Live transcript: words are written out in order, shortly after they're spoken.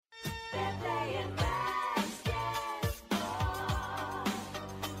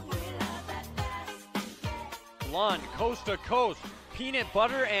Lund, coast to coast, peanut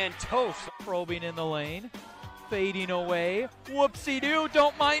butter and toast. Probing in the lane, fading away. Whoopsie-doo,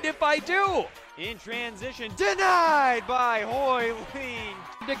 don't mind if I do. In transition, denied by Hoyleen.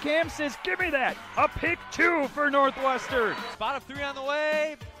 DeCam says, give me that. A pick 2 for Northwestern. Spot of 3 on the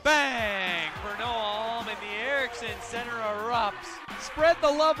way. Bang for Noah Alm, and the Erickson Center erupts. Spread the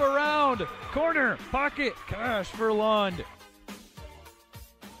love around. Corner, pocket, cash for Lund.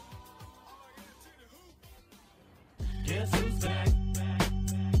 Guess who's back?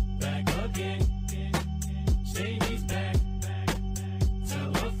 Back again. Shady's back. Tell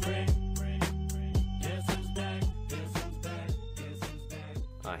a friend. Guess who's back? Guess who's back? Guess who's back?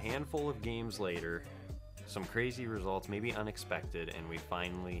 A handful of games later, some crazy results, maybe unexpected, and we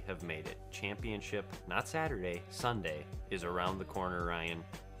finally have made it. Championship, not Saturday, Sunday, is around the corner, Ryan.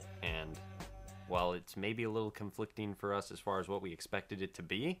 And while it's maybe a little conflicting for us as far as what we expected it to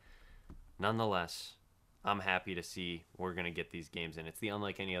be, nonetheless, I'm happy to see we're going to get these games in. It's the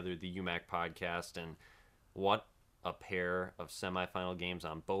Unlike Any Other, the UMAC podcast, and what a pair of semifinal games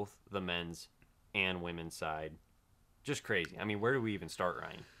on both the men's and women's side. Just crazy. I mean, where do we even start,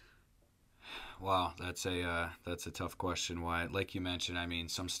 Ryan? Wow, that's a tough question, Wyatt. Like you mentioned, I mean,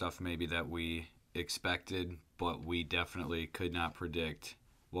 some stuff maybe that we expected, but we definitely could not predict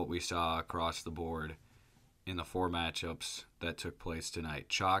what we saw across the board in the 4 matchups that took place tonight.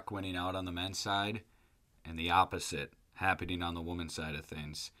 Chalk winning out on the men's side, and the opposite happening on the women's side of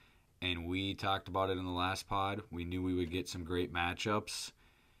things. And we talked about it in the last pod. We knew we would get some great matchups,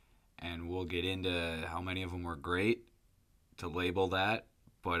 and we'll get into how many of them were great to label that.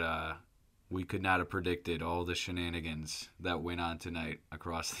 But we could not have predicted all the shenanigans that went on tonight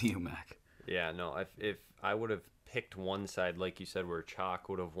across the UMAC. Yeah, no, if I would have picked one side, like you said, where Chalk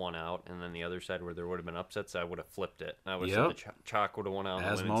would have won out, and then the other side where there would have been upsets, I would have flipped it. I would have said the Chalk would have won out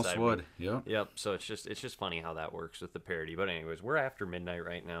on the women's side. As most would, yep. Yep, so it's just funny how that works with the parity. But anyways, we're after midnight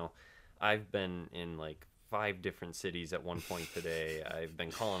right now. I've been in like 5 different cities at one point today. I've been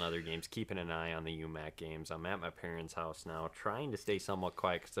calling other games, keeping an eye on the UMAC games. I'm at my parents' house now, trying to stay somewhat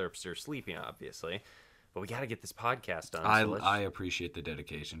quiet because they're upstairs sleeping, obviously. But we got to get this podcast done. I appreciate the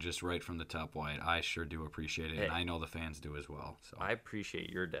dedication, just right from the top, Wyatt. I sure do appreciate it, and I know the fans do as well. So I appreciate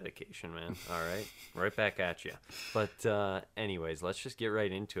your dedication, man. All right, right back at you. But anyways, let's just get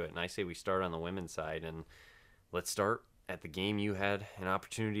right into it. And I say we start on the women's side, and let's start at the game you had an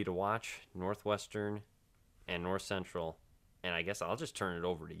opportunity to watch, Northwestern and North Central. And I guess I'll just turn it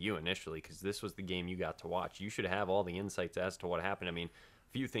over to you initially because this was the game you got to watch. You should have all the insights as to what happened. I mean,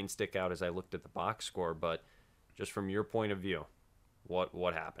 a few things stick out as I looked at the box score, but just from your point of view,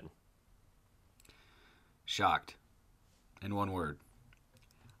 what happened? Shocked. In one word.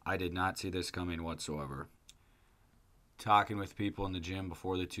 I did not see this coming whatsoever. Talking with people in the gym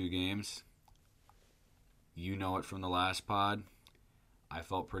before the 2 games, you know it from the last pod, I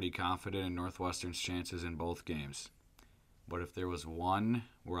felt pretty confident in Northwestern's chances in both games. But if there was one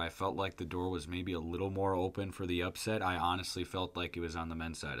where I felt like the door was maybe a little more open for the upset, I honestly felt like it was on the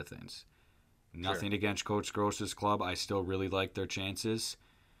men's side of things. Nothing against Coach Gross's club. I still really like their chances.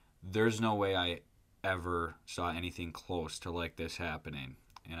 There's no way I ever saw anything close to like this happening.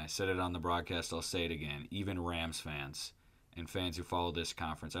 And I said it on the broadcast, I'll say it again. Even Rams fans and fans who follow this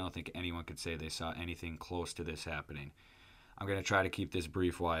conference, I don't think anyone could say they saw anything close to this happening. I'm going to try to keep this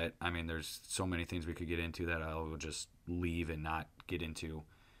brief, Wyatt. I mean, there's so many things we could get into that I will just leave and not get into.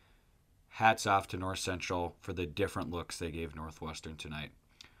 Hats off to North Central for the different looks they gave Northwestern tonight.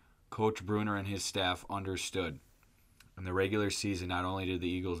 Coach Bruner and his staff understood. In the regular season, not only did the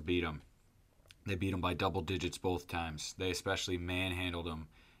Eagles beat them, they beat them by double digits both times. They especially manhandled them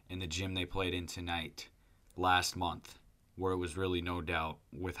in the gym they played in tonight, last month, where it was really no doubt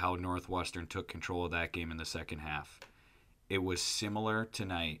with how Northwestern took control of that game in the second half. It was similar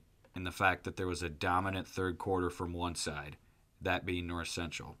tonight in the fact that there was a dominant third quarter from one side, that being North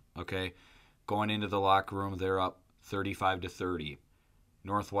Central. Okay, going into the locker room, they're up 35-30.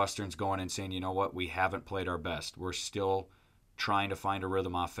 Northwestern's going and saying, you know what, we haven't played our best. We're still trying to find a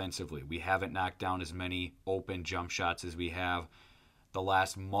rhythm offensively. We haven't knocked down as many open jump shots as we have the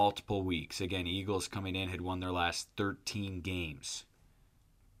last multiple weeks. Again, Eagles coming in had won their last 13 games.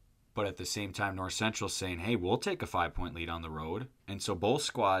 But at the same time, North Central's saying, hey, we'll take a 5-point lead on the road. And so both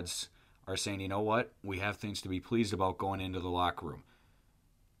squads are saying, you know what, we have things to be pleased about going into the locker room.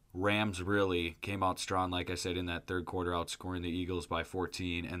 Rams really came out strong, like I said, in that third quarter, outscoring the Eagles by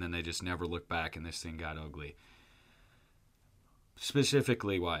 14, and then they just never looked back, and this thing got ugly.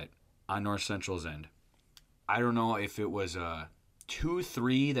 Specifically, Wyatt, on North Central's end, I don't know if it was a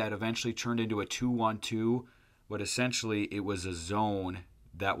 2-3 that eventually turned into a 2-1-2, but essentially it was a zone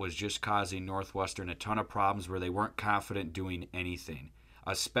that was just causing Northwestern a ton of problems where they weren't confident doing anything.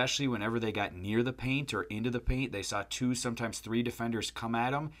 Especially whenever they got near the paint or into the paint, they saw 2, sometimes 3 defenders come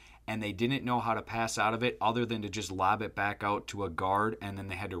at them, and they didn't know how to pass out of it other than to just lob it back out to a guard, and then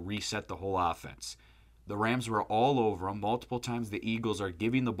they had to reset the whole offense. The Rams were all over them. Multiple times the Eagles are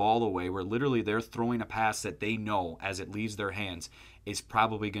giving the ball away where literally they're throwing a pass that they know as it leaves their hands is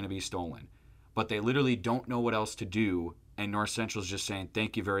probably going to be stolen. But they literally don't know what else to do, and North Central's just saying,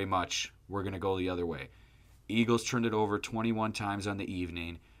 thank you very much, we're going to go the other way. Eagles turned it over 21 times on the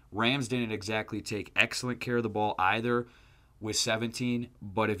evening. Rams didn't exactly take excellent care of the ball either with 17,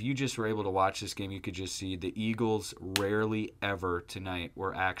 but if you just were able to watch this game, you could just see the Eagles rarely ever tonight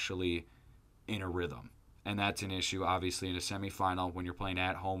were actually in a rhythm. And that's an issue, obviously, in a semifinal when you're playing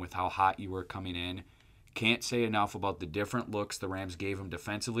at home with how hot you were coming in. Can't say enough about the different looks the Rams gave them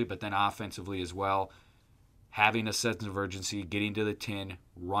defensively, but then offensively as well. Having a sense of urgency, getting to the tin,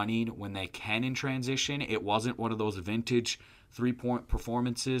 running when they can in transition. It wasn't one of those vintage three-point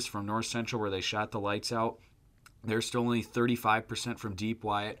performances from North Central where they shot the lights out. They're still only 35% from deep,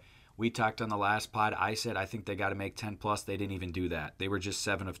 Wyatt. We talked on the last pod. I said I think they got to make 10+. They didn't even do that. They were just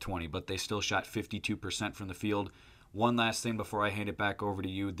 7 of 20, but they still shot 52% from the field. One last thing before I hand it back over to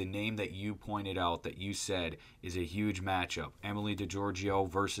you. The name that you pointed out that you said is a huge matchup. Emily DeGiorgio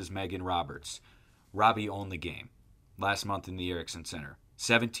versus Megan Roberts. Robbie owned the game last month in the Erickson Center.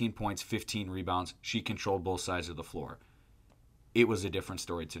 17 points, 15 rebounds. She controlled both sides of the floor. It was a different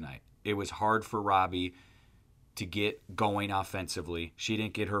story tonight. It was hard for Robbie to get going offensively. She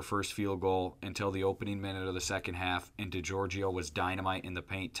didn't get her first field goal until the opening minute of the second half, and DeGiorgio was dynamite in the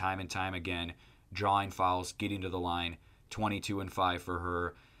paint time and time again, drawing fouls, getting to the line, 22-5 for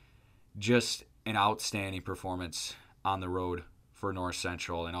her. Just an outstanding performance on the road for North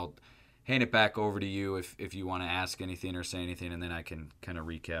Central, and I'll hand it back over to you if you want to ask anything or say anything, and then I can kind of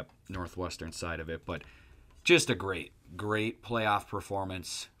recap Northwestern side of it. But just a great playoff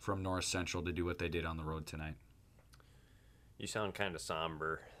performance from North Central to do what they did on the road tonight. You sound kind of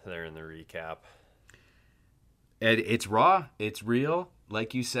somber there in the recap. It's raw. It's real.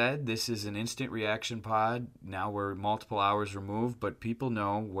 Like you said, this is an instant reaction pod. Now we're multiple hours removed, but people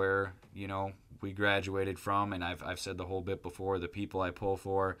know where, we graduated from, and I've said the whole bit before, the people I pull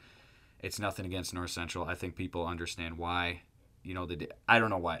for. It's nothing against North Central. I think people understand why. I don't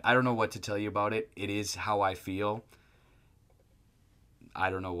know why. I don't know what to tell you about it. It is how I feel. I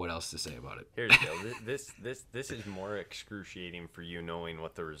don't know what else to say about it. Here's the deal. This is more excruciating for you knowing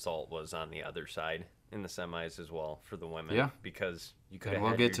what the result was on the other side in the semis as well for the women. Yeah. Because you could have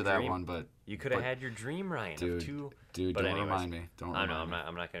we'll had get your to dream. that one, but you could have had your dream, Ryan. Dude, of two. Dude, but don't anyways, remind me. Don't I remind know. me.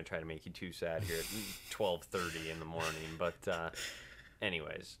 I'm not going to try to make you too sad here at 12:30 in the morning. But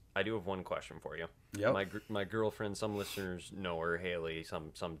anyways, I do have one question for you. Yep. My girlfriend, some listeners know her, Haley,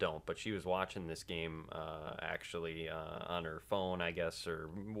 some don't, but she was watching this game actually on her phone, I guess, or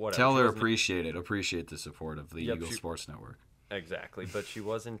whatever. Tell She her wasn't- appreciate the support of the Yep, Eagle she- Sports Network. Exactly, but she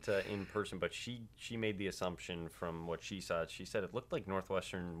wasn't in person. But she made the assumption from what she saw. She said it looked like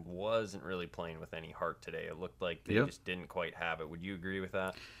Northwestern wasn't really playing with any heart today. It looked like they Yep. just didn't quite have it. Would you agree with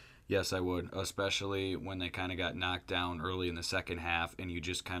that? Yes, I would, especially when they kind of got knocked down early in the second half and you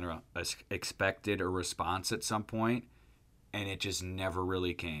just kind of expected a response at some point, and it just never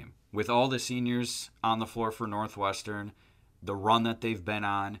really came. With all the seniors on the floor for Northwestern, the run that they've been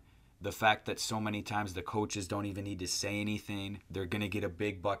on, the fact that so many times the coaches don't even need to say anything, they're going to get a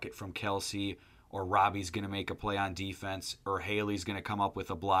big bucket from Kelsey, or Robbie's going to make a play on defense, or Haley's going to come up with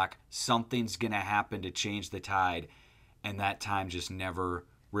a block. Something's going to happen to change the tide, and that time just never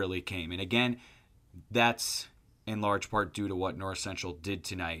really came. And again, that's in large part due to what North Central did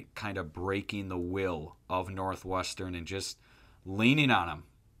tonight, kind of breaking the will of Northwestern and just leaning on them,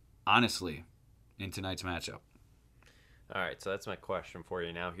 honestly, in tonight's matchup. All right, so that's my question for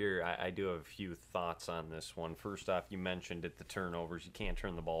you. Now here, I do have a few thoughts on this one. First off, you mentioned it, the turnovers. You can't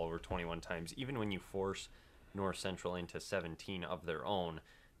turn the ball over 21 times. Even when you force North Central into 17 of their own,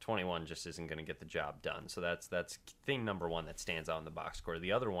 21 just isn't going to get the job done. So that's thing number one that stands out in the box score.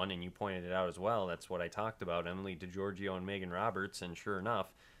 The other one, and you pointed it out as well, that's what I talked about, Emily DeGiorgio and Megan Roberts, and sure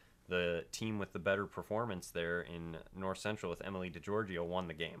enough, the team with the better performance there in North Central with Emily DeGiorgio won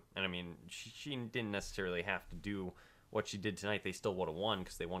the game. And I mean, she didn't necessarily have to do what she did tonight. They still would have won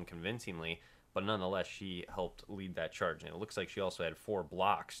because they won convincingly, but nonetheless, she helped lead that charge. And it looks like she also had 4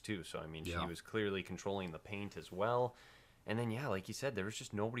 blocks too. So I mean, Yeah. she was clearly controlling the paint as well. And then, yeah, like you said, there was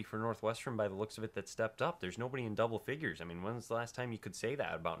just nobody for Northwestern by the looks of it that stepped up. There's nobody in double figures. I mean, when was the last time you could say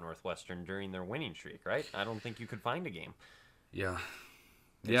that about Northwestern during their winning streak, right? I don't think you could find a game. Yeah.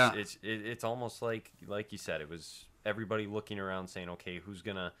 It's almost like you said, it was everybody looking around saying, okay, who's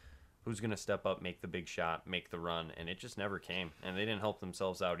gonna step up, make the big shot, make the run, and it just never came. And they didn't help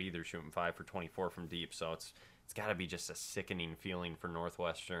themselves out either, shooting 5 for 24 from deep. So it's got to be just a sickening feeling for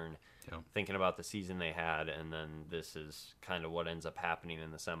Northwestern, thinking about the season they had, and then this is kind of what ends up happening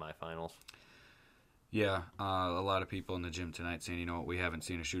in the semifinals. Yeah, a lot of people in the gym tonight saying, you know what, we haven't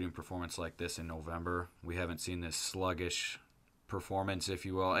seen a shooting performance like this in November. We haven't seen this sluggish performance, if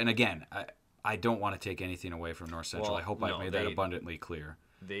you will. And again, I don't want to take anything away from North Central. Well, I hope I've made that abundantly clear.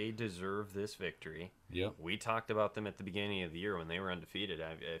 They deserve this victory. Yep. We talked about them at the beginning of the year when they were undefeated.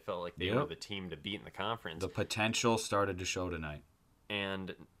 I felt like they were the team to beat in the conference. The potential started to show tonight.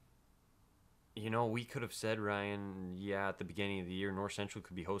 And, you know, we could have said, Ryan, at the beginning of the year, North Central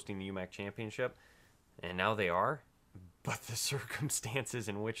could be hosting the UMAC championship. And now they are. But the circumstances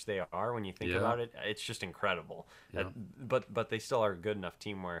in which they are, when you think about it, it's just incredible. Yeah. But they still are a good enough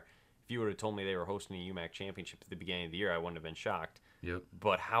team where if you would have told me they were hosting a UMAC championship at the beginning of the year, I wouldn't have been shocked. Yep.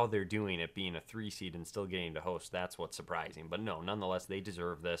 But how they're doing it, being a 3 seed and still getting to host, that's what's surprising. But no, nonetheless, they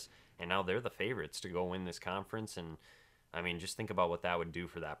deserve this. And now they're the favorites to go win this conference. And, I mean, just think about what that would do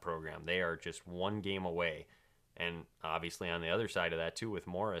for that program. They are just one game away. And obviously on the other side of that, too, with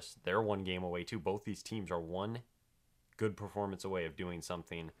Morris, they're one game away, too. Both these teams are one good performance away of doing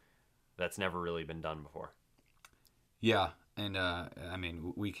something that's never really been done before. Yeah, and I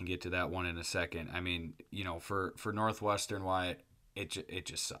mean, we can get to that one in a second. I mean, you know, for Northwestern, Wyatt, it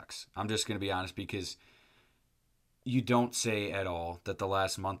just sucks. I'm just going to be honest, because you don't say at all that the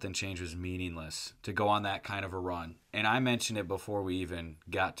last month and change was meaningless to go on that kind of a run. And I mentioned it before we even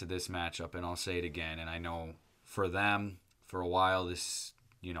got to this matchup, and I'll say it again. And I know for them, for a while, this,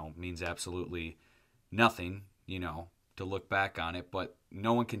 you know, means absolutely nothing, you know, to look back on it. But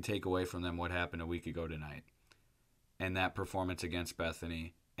no one can take away from them what happened a week ago tonight. And that performance against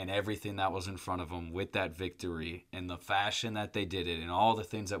Bethany, and everything that was in front of them with that victory, and the fashion that they did it, and all the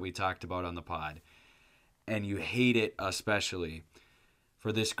things that we talked about on the pod. And you hate it especially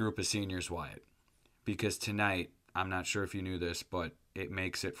for this group of seniors, Wyatt, because tonight, I'm not sure if you knew this, but it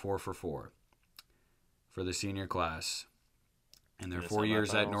makes it 4 for 4 for the senior class. And their 4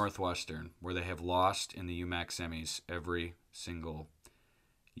 years at Northwestern, where they have lost in the UMAC semis every single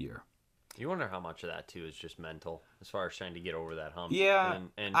year. You wonder how much of that, too, is just mental, as far as trying to get over that hump. Yeah.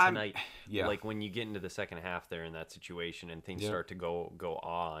 And tonight, like when you get into the second half there in that situation and things start to go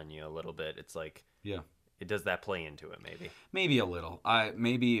awe on you a little bit, it's like, it does that play into it, maybe? Maybe a little.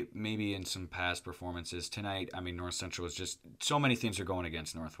 Maybe in some past performances. Tonight, I mean, North Central was just, so many things are going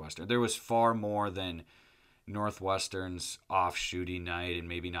against Northwestern. There was far more than Northwestern's off shooting night and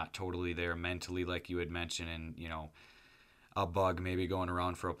maybe not totally there mentally, like you had mentioned, and, you know, a bug maybe going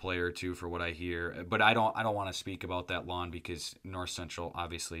around for a player or two for what I hear. But I don't want to speak about that long, because North Central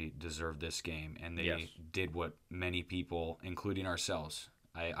obviously deserved this game, and they did what many people, including ourselves,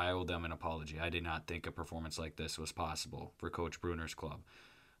 I owe them an apology. I did not think a performance like this was possible for Coach Bruner's club.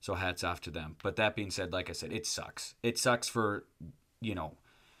 So hats off to them. But that being said, like I said, it sucks. It sucks for, you know,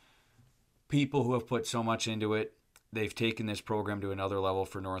 people who have put so much into it. They've taken this program to another level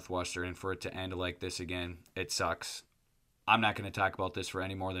for Northwestern, and for it to end like this again, it sucks. I'm not going to talk about this for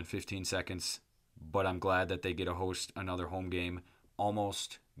any more than 15 seconds, but I'm glad that they get to host another home game,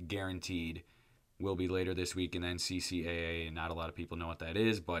 almost guaranteed. Will be later this week in NCCAA, and not a lot of people know what that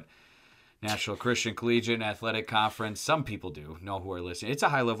is, but National Christian Collegiate Athletic Conference, some people do know who are listening. It's a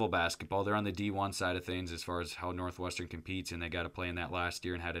high-level basketball. They're on the D1 side of things as far as how Northwestern competes, and they got to play in that last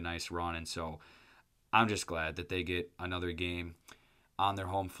year and had a nice run, and so I'm just glad that they get another game on their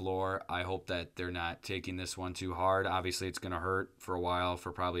home floor. I hope that they're not taking this one too hard. Obviously, it's going to hurt for a while,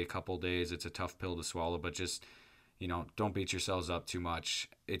 for probably a couple days. It's a tough pill to swallow, but just, you know, don't beat yourselves up too much.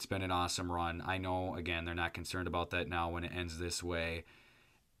 It's been an awesome run. I know, again, they're not concerned about that now when it ends this way.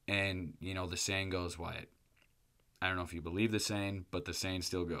 And, you know, the saying goes, Wyatt, I don't know if you believe the saying, but the saying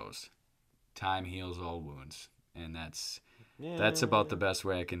still goes, time heals all wounds. And that's about the best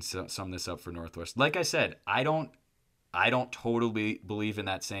way I can sum this up for Northwest. Like I said, I don't totally believe in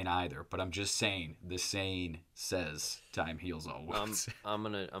that saying either, but I'm just saying the saying says time heals all wounds. I'm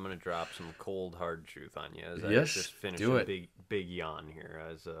gonna drop some cold hard truth on you as I just finish do a it. big yawn here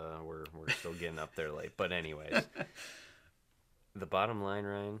as we're still getting up there late. But anyways, the bottom line,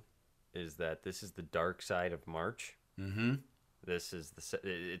 Ryan, is that this is the dark side of March. Mm-hmm. This is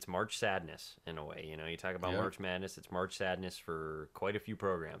it's March sadness in a way. You know, you talk about March Madness. It's March sadness for quite a few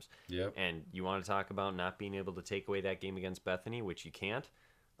programs. Yep. And you want to talk about not being able to take away that game against Bethany, which you can't.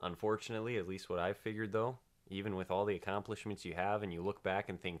 Unfortunately, at least what I've figured, though, even with all the accomplishments you have and you look back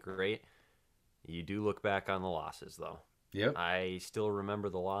and think, great, you do look back on the losses, though. Yep. I still remember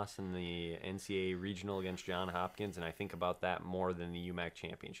the loss in the NCAA regional against John Hopkins, and I think about that more than the UMAC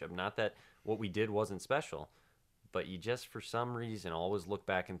championship. Not that what we did wasn't special, but you just, for some reason, always look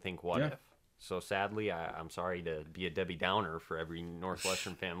back and think, what Yeah. if? So sadly, I'm sorry to be a Debbie Downer for every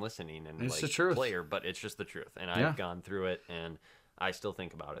Northwestern fan listening and It's like the truth. player, but it's just the truth. And Yeah. I've gone through it, and I still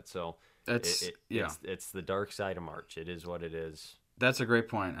think about it. So That's yeah. it's the dark side of March. It is what it is. That's a great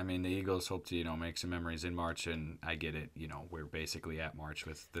point. I mean, the Eagles hope to, make some memories in March, and I get it. We're basically at March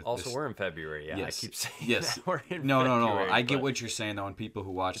with the. Also, we're in February. Yeah, Yes. I keep saying Yes. that we're in No. February, I get but- what you're saying, though, and people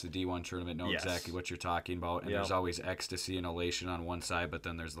who watch the D1 tournament know Yes. exactly what you're talking about. And Yep. there's always ecstasy and elation on one side, but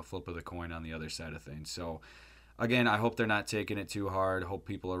then there's the flip of the coin on the other side of things. So, again, I hope they're not taking it too hard. Hope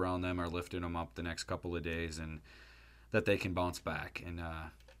people around them are lifting them up the next couple of days, and that they can bounce back and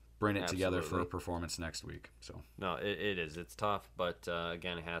bring it together for a Absolutely. performance next week. So, No, it is. It's tough, but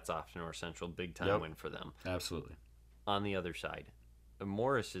again, hats off to North Central. Big time Yep. win for them. absolutely. On the other side,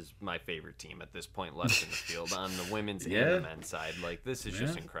 Morris is my favorite team at this point left in the field on the women's Yeah. and the men's side. Like, this is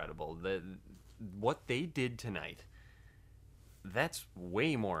just Yeah. incredible. What they did tonight, that's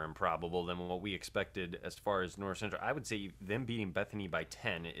way more improbable than what we expected as far as North Central. I would say them beating Bethany by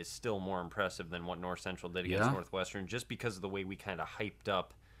 10 is still more impressive than what North Central did against Yeah. Northwestern, just because of the way we kind of hyped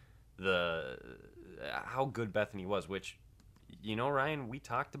up how good Bethany was, which, Ryan, we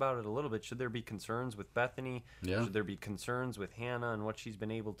talked about it a little bit. Should there be concerns with Bethany? Yeah. Should there be concerns with Hannah and what she's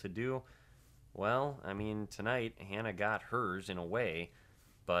been able to do? Well, I mean, tonight Hannah got hers in a way,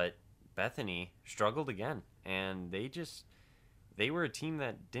 but Bethany struggled again, and they were a team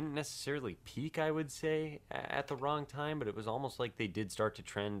that didn't necessarily peak, I would say, at the wrong time, but it was almost like they did start to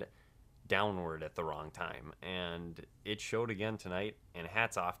trend downward at the wrong time, and it showed again tonight. And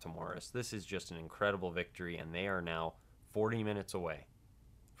hats off to Morris. This is just an incredible victory, and they are now 40 minutes away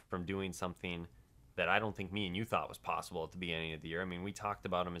from doing something that I don't think me and you thought was possible at the beginning of the year. I mean, we talked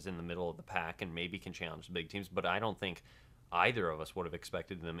about them as in the middle of the pack and maybe can challenge the big teams, but I don't think either of us would have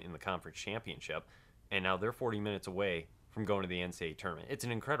expected them in the conference championship. And now they're 40 minutes away from going to the NCAA tournament. It's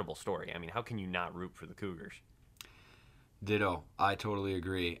an incredible story. I mean, how can you not root for the Cougars? Ditto. I totally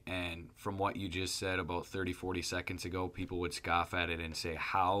agree. And from what you just said about 30, 40 seconds ago, people would scoff at it and say,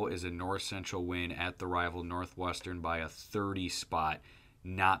 how is a North Central win at the rival Northwestern by a 30 spot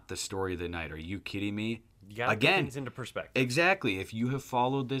not the story of the night? Are you kidding me? You got to put Again, things into perspective. exactly. If you have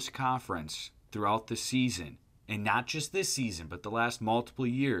followed this conference throughout the season, and not just this season, but the last multiple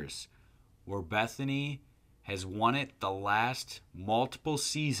years, where Bethany has won it the last multiple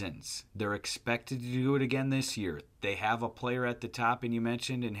seasons, they're expected to do it again this year. They have a player at the top, and you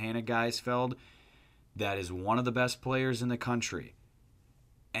mentioned in Hannah Geisfeld, that is one of the best players in the country.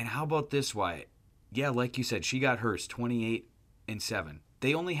 And how about this, Wyatt? Yeah, like you said, she got hers, 28-7.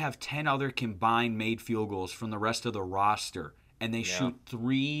 They only have 10 other combined made field goals from the rest of the roster, and they shoot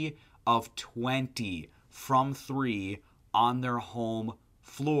 3 of 20 from 3 on their home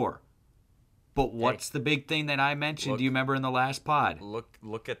floor. But what's the big thing that I mentioned? Do you remember in the last pod?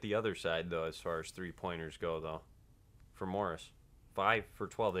 Look at the other side, though, as far as three-pointers go, though, for Morris. 5 for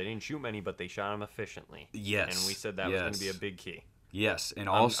 12. They didn't shoot many, but they shot them efficiently. Yes. And we said that was going to Yes. be a big key. Yes, and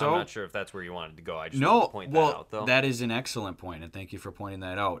I'm also... not sure if that's where you wanted to go. I just wanted No, to point well, that out, though. that is an excellent point, and thank you for pointing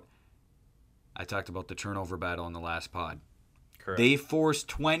that out. I talked about the turnover battle in the last pod. Correct. They forced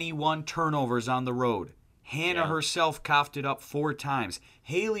 21 turnovers on the road. Hannah Yeah. herself coughed it up 4 times.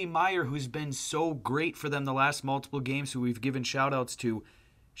 Haley Meyer, who's been so great for them the last multiple games, who we've given shout-outs to,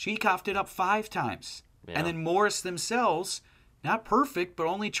 she coughed it up 5 times. Yeah. And then Morris themselves, not perfect, but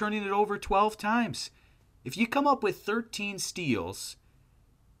only turning it over 12 times. If you come up with 13 steals,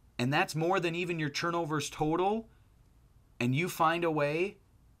 and that's more than even your turnovers total, and you find a way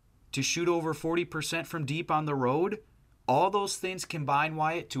to shoot over 40% from deep on the road, all those things combine,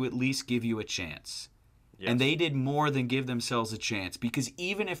 Wyatt, to at least give you a chance. Yes. And they did more than give themselves a chance, because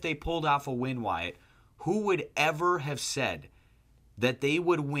even if they pulled off a win, Wyatt, who would ever have said that they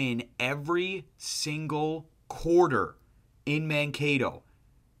would win every single quarter in Mankato?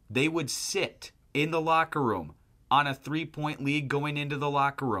 They would sit in the locker room on a 3-point lead going into the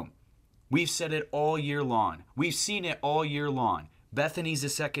locker room. We've said it all year long. We've seen it all year long. Bethany's a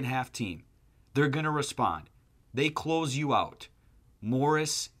second half team. They're going to respond. They close you out.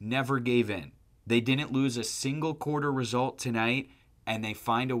 Morris never gave in. They didn't lose a single quarter result tonight, and they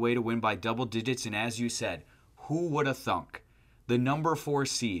find a way to win by double digits. And as you said, who would have thunk? The number 4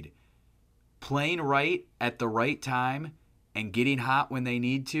 seed, playing right at the right time and getting hot when they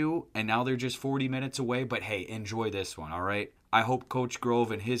need to, and now they're just 40 minutes away. But hey, enjoy this one, all right? I hope Coach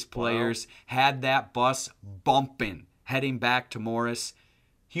Grove and his players had that bus bumping, heading back to Morris.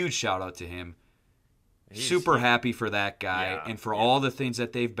 Huge shout out to him. Super happy for that guy Yeah, and for all the things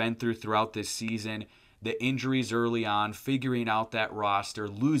that they've been through throughout this season. The injuries early on, figuring out that roster,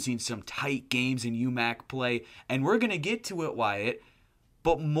 losing some tight games in UMAC play. And we're going to get to it, Wyatt.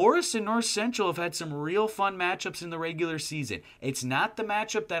 But Morris and North Central have had some real fun matchups in the regular season. It's not the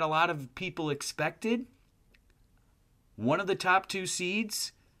matchup that a lot of people expected. One of the top 2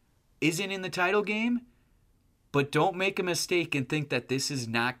 seeds isn't in the title game. But don't make a mistake and think that this is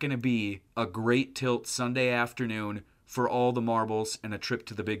not going to be a great tilt Sunday afternoon for all the marbles and a trip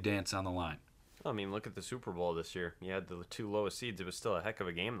to the big dance on the line. I mean, look at the Super Bowl this year. You had the 2 lowest seeds. It was still a heck of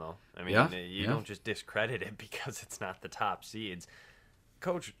a game, though. I mean, you don't just discredit it because it's not the top seeds.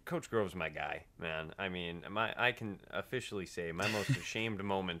 Coach Grove's my guy, man. I mean, I can officially say my most ashamed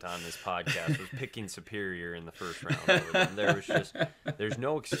moment on this podcast was picking Superior in the first round over them. There's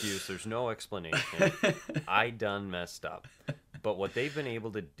no excuse. There's no explanation. I done messed up. But what they've been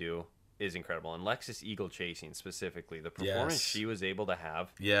able to do is incredible. And Lexus Eagle chasing specifically, the performance she was able to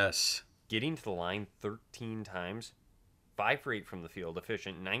have. Yes. Getting to the line 13 times, 5 for 8 from the field,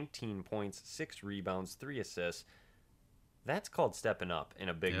 efficient, 19 points, 6 rebounds, 3 assists. That's called stepping up in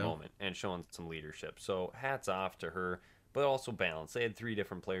a big moment and showing some leadership. So hats off to her, but also balance. They had 3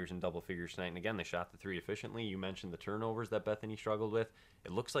 different players in double figures tonight, and again, they shot the 3 efficiently. You mentioned the turnovers that Bethany struggled with.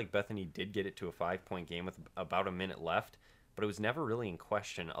 It looks like Bethany did get it to a 5-point game with about a minute left, but it was never really in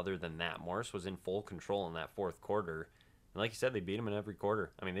question other than that. Morris was in full control in that fourth quarter. And like you said, they beat them in every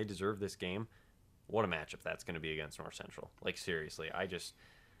quarter. I mean, they deserve this game. What a matchup that's going to be against North Central. Like, seriously,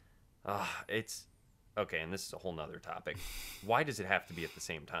 it's... Okay, and this is a whole nother topic. Why does it have to be at the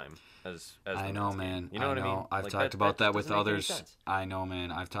same time as I know, man. You know what I mean? I've talked about that with others. I know,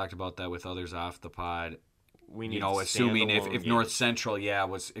 man. I've talked about that with others off the pod. We need assuming if North Central,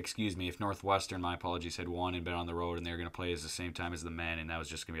 if Northwestern, my apologies, had won and been on the road and they were going to play at the same time as the men, and that was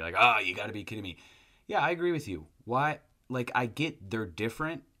just going to be like, you got to be kidding me. Yeah, I agree with you. Why? Like, I get they're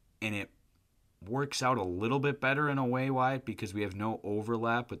different, and it works out a little bit better in a way, Wyatt, because we have no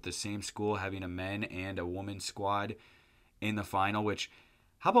overlap with the same school having a men and a women's squad in the final, which,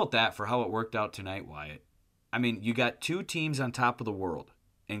 how about that for how it worked out tonight, Wyatt? I mean, you got 2 teams on top of the world,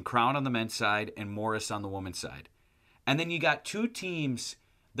 and Crown on the men's side and Morris on the women's side. And then you got 2 teams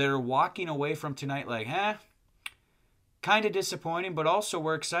that are walking away from tonight like, kind of disappointing, but also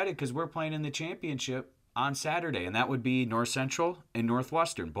we're excited because we're playing in the championship on Saturday, and that would be North Central and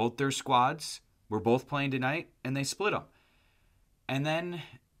Northwestern. Both their squads were both playing tonight, and they split them. And then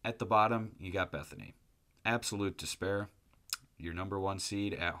at the bottom, you got Bethany. Absolute despair. Your number 1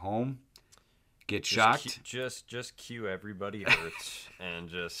 seed at home. Get shocked. Just cue everybody hurts and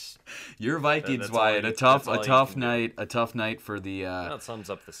just your Vikings, Wyatt. A tough night for the that sums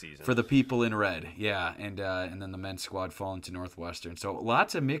up the season. For the people in red. Yeah, and then the men's squad falling to Northwestern. So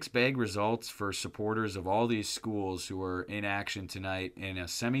lots of mixed bag results for supporters of all these schools who are in action tonight in a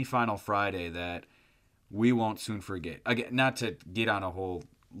semifinal Friday that we won't soon forget. Again, not to get on a whole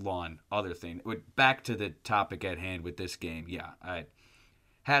long other thing. Back to the topic at hand with this game. Yeah,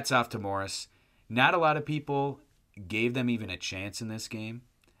 hats off to Morris. Not a lot of people gave them even a chance in this game.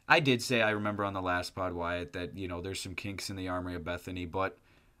 I did say, I remember on the last pod, Wyatt, that, there's some kinks in the armory of Bethany, but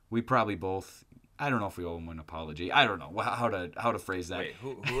we probably both, I don't know if we owe them an apology. I don't know how to phrase that. Wait,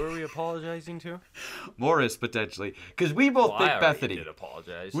 who are we apologizing to? Morris, potentially. Because we both picked Bethany. I did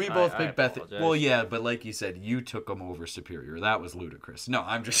apologize. We both picked Bethany. Well, yeah, but like you said, you took them over Superior. That was ludicrous. No,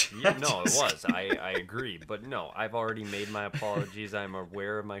 I'm just... Yeah, no, it was. I agree. But no, I've already made my apologies. I'm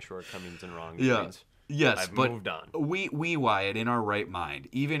aware of my shortcomings and wrongdoings. Yeah. Yes, I've but moved on. We Wyatt, in our right mind,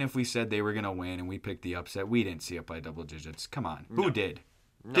 even if we said they were going to win and we picked the upset, we didn't see it by double digits. Come on. Who did?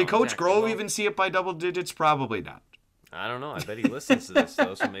 No, did Coach exactly. Grove even see it by double digits? Probably not. I don't know. I bet he listens to this,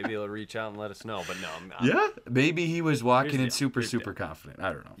 though, so maybe he'll reach out and let us know. But no. Yeah? Maybe he was walking in super confident.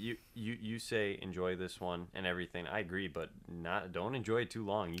 I don't know. You say enjoy this one and everything. I agree, but don't enjoy it too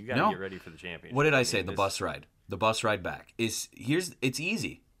long. You got to get ready for the championship. What did I say? The bus ride. The bus ride back. It's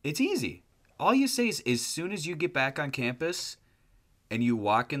easy. It's easy. All you say is as soon as you get back on campus and you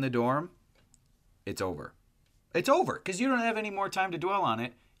walk in the dorm, it's over. It's over because you don't have any more time to dwell on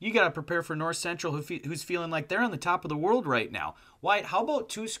it. You got to prepare for North Central, who's feeling like they're on the top of the world right now. Wyatt, how about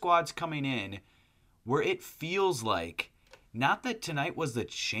 2 squads coming in where it feels like, not that tonight was the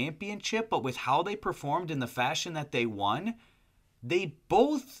championship, but with how they performed in the fashion that they won, they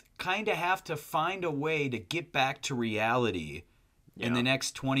both kind of have to find a way to get back to reality in the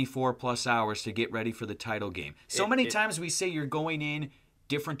next 24 plus hours to get ready for the title game. So many times we say you're going in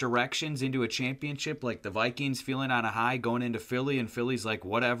different directions into a championship, like the Vikings feeling on a high going into Philly, and Philly's like,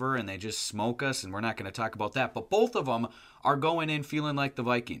 whatever, and they just smoke us, and we're not going to talk about that. But both of them are going in feeling like the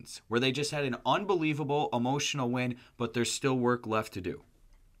Vikings, where they just had an unbelievable emotional win, but there's still work left to do.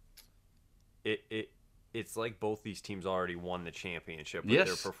 It's like both these teams already won the championship with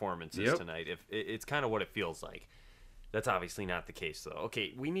their performances tonight. It's kind of what it feels like. That's obviously not the case, though.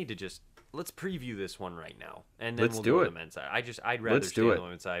 Okay, we need to let's preview this one right now, and then we'll go to the men's side. I'd rather stay on the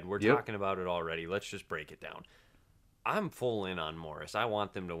women's side. We're talking about it already. Let's just break it down. I'm full in on Morris. I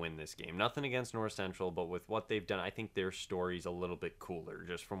want them to win this game. Nothing against North Central, but with what they've done, I think their story's a little bit cooler,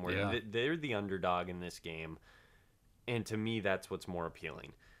 just from where they're the underdog in this game, and to me, that's what's more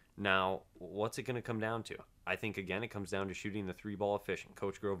appealing. Now, what's it going to come down to? I think, again, it comes down to shooting the 3-ball efficient.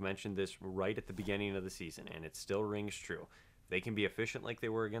 Coach Grove mentioned this right at the beginning of the season, and it still rings true. If they can be efficient like they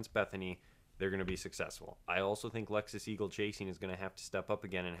were against Bethany, they're going to be successful. I also think Lexus Eagle Chasing is going to have to step up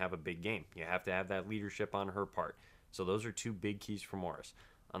again and have a big game. You have to have that leadership on her part. So those are two big keys for Morris.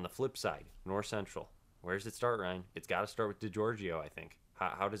 On the flip side, North Central. Where does it start, Ryan? It's got to start with DeGiorgio, I think.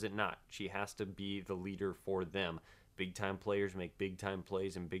 How does it not? She has to be the leader for them. Big-time players make big-time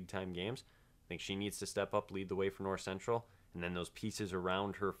plays in big-time games. I think she needs to step up, lead the way for North Central, and then those pieces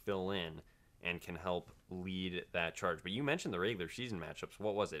around her fill in and can help lead that charge. But you mentioned the regular season matchups.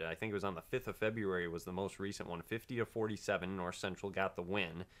 What was it? I think it was on the 5th of February was the most recent one. 50-47, North Central got the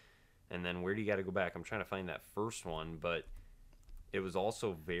win. And then where do you got to go back? I'm trying to find that first one, but it was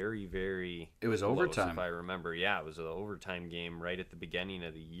also very, very It was close, overtime. if I remember. Yeah, it was an overtime game right at the beginning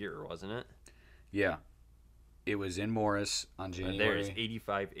of the year, wasn't it? Yeah. It was in Morris on January. There it is,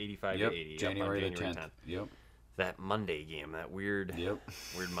 85 to 80. January on the 10th. Yep. That Monday game, that weird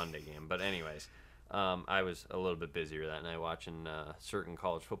Monday game. But anyways, I was a little bit busier that night watching a certain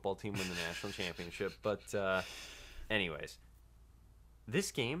college football team win the national championship. But anyways,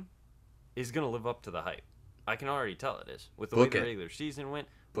 this game is going to live up to the hype. I can already tell it is. With the way the regular season went,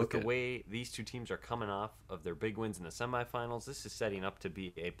 with the way these two teams are coming off of their big wins in the semifinals, this is setting up to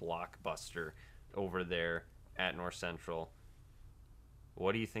be a blockbuster over there at North Central.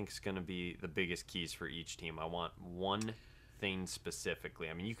 What do you think is going to be the biggest keys for each team? I want one thing specifically.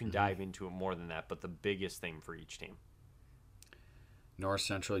 I mean, you can dive into it more than that, but the biggest thing for each team. North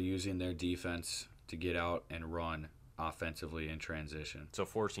Central using their defense to get out and run offensively in transition. So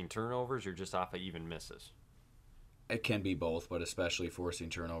forcing turnovers or just off of even misses? It can be both, but especially forcing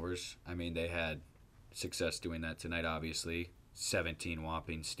turnovers. I mean, they had success doing that tonight, obviously. 17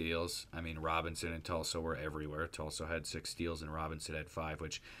 whopping steals. I mean, Robinson and Tulsa were everywhere. Tulsa had 6 steals and Robinson had 5,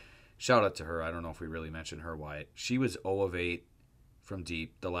 which, shout out to her. I don't know if we really mentioned her, Wyatt. She was 0 of 8 from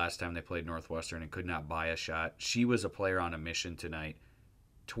deep the last time they played Northwestern and could not buy a shot. She was a player on a mission tonight.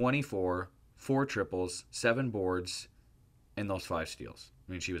 24, 4 triples, 7 boards, and those 5 steals.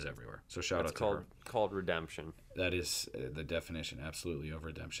 I mean, she was everywhere. So shout out to her. Called redemption. That is the definition, absolutely, of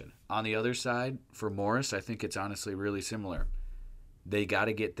redemption. On the other side, for Morris, I think it's honestly really similar. They got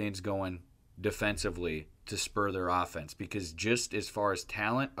to get things going defensively to spur their offense, because just as far as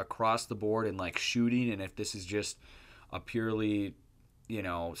talent across the board and like shooting, and if this is just a purely,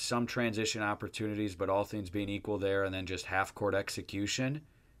 some transition opportunities, but all things being equal there, and then just half-court execution,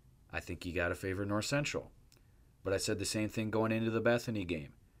 I think you got to favor North Central. But I said the same thing going into the Bethany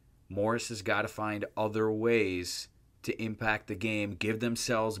game. Morris has got to find other ways to impact the game, give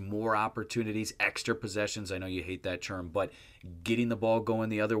themselves more opportunities, extra possessions. I know you hate that term, but getting the ball going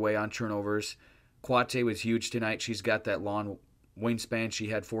the other way on turnovers. Quate was huge tonight. She's got that long wingspan. She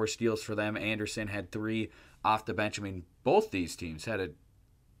had 4 steals for them. Anderson had 3 off the bench. I mean, both these teams had an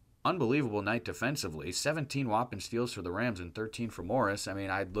unbelievable night defensively. 17 whopping steals for the Rams and 13 for Morris. I mean,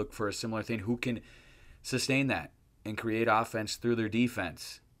 I'd look for a similar thing. Who can sustain that and create offense through their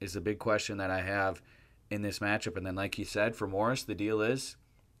defense is the big question that I have in this matchup. And then, like you said, for Morris, the deal is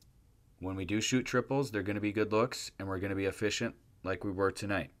when we do shoot triples, they're going to be good looks, and we're going to be efficient like we were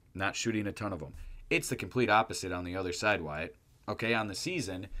tonight, not shooting a ton of them. It's the complete opposite on the other side, Wyatt. Okay, on the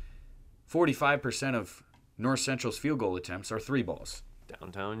season, 45% of North Central's field goal attempts are 3 balls.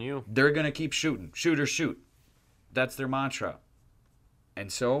 Downtown U. They're going to keep shooting. Shoot or shoot. That's their mantra.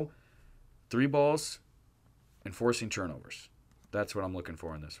 And so, 3 balls and forcing turnovers. That's what I'm looking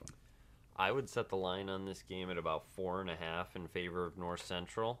for in this one. I would set the line on this game at about 4.5 in favor of North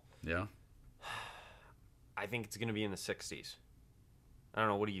Central. Yeah. I think it's going to be in the 60s. I don't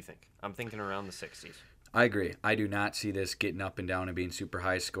know. What do you think? I'm thinking around the 60s. I agree. I do not see this getting up and down and being super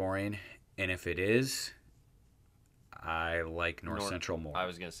high scoring. And if it is, I like North Central more. I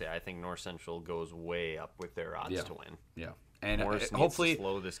was going to say, I think North Central goes way up with their odds to win. Yeah. And Morris needs hopefully, to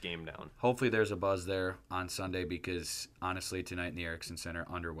slow this game down. hopefully there's a buzz there on Sunday because honestly, tonight in the Erickson Center,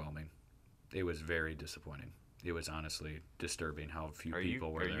 underwhelming. It was very disappointing. It was honestly disturbing how few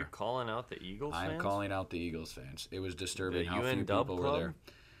people were Are there. you calling out the Eagles I am fans? calling out the Eagles fans. It was The disturbing how UN few Dub people Club? were there.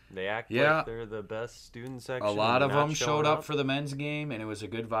 They act Yeah. like they're the best student section. A lot and of not them showing showed up for the men's game, and it was a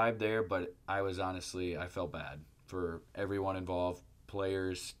good vibe there. But I felt bad for everyone involved,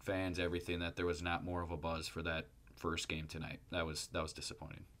 players, fans, everything. That there was not more of a buzz for that first game tonight. That was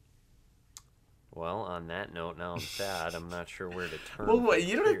disappointing. Well, on that note, now I'm sad. I'm not sure where to turn. Well, from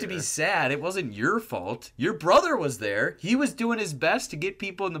you don't have to be here. sad. It wasn't your fault. Your brother was there. He was doing his best to get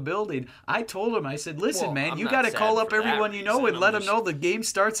people in the building. I told him, I said, listen, Well, man, I'm you not got to sad call up for that everyone you know reason. and let I'm them know the game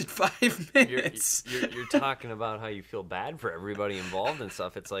starts in 5 You're, minutes. you're talking about how you feel bad for everybody involved and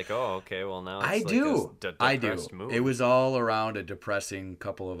stuff. It's like, oh, okay, well now it's I like do. a I do. depressed mood. It was all around a depressing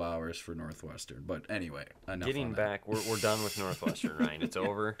couple of hours for Northwestern. But anyway, enough Getting on that. back, we're done with Northwestern, Ryan. It's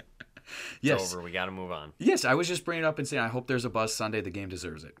over. It's Yes. over. We got to move on. Yes, I was just bringing it up and saying I hope there's a buzz Sunday. The game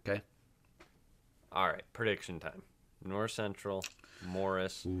deserves it, okay? All right, prediction time. North Central,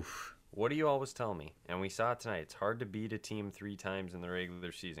 Morris. Oof. What do you always tell me? And we saw it tonight. It's hard to beat a team 3 times in the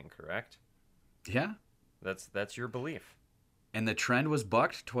regular season, correct? Yeah. That's your belief. And the trend was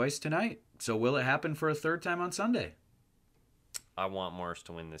bucked twice tonight. So will it happen for a third time on Sunday? I want Morris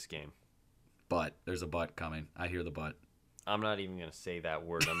to win this game. But there's a but coming. I hear the but. I'm not even going to say that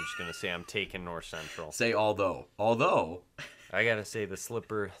word. I'm just going to say I'm taking North Central. Say although. Although. I got to say the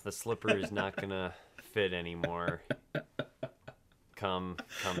slipper is not going to fit anymore come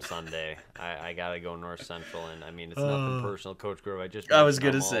Sunday. I got to go North Central, and I mean, it's nothing personal, Coach Grove. I was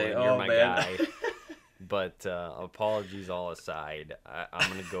gonna gonna say, you're oh, my man. guy. But apologies all aside,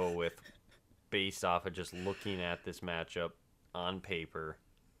 I'm going to go with, based off of just looking at this matchup on paper,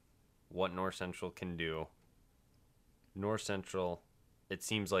 what North Central can do. North Central, it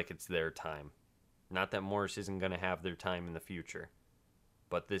seems like it's their time. Not that Morris isn't going to have their time in the future,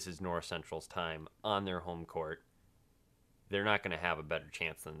 but this is North Central's time on their home court. They're not going to have a better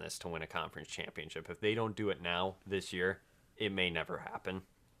chance than this to win a conference championship. If they don't do it now, this year, it may never happen.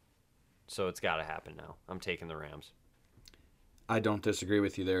 So it's got to happen now. I'm taking the Rams. I don't disagree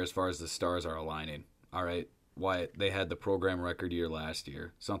with you there as far as the stars are aligning. All right. Wyatt, they had the program record year last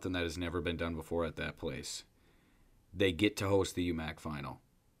year, something that has never been done before at that place. They get to host the UMAC final.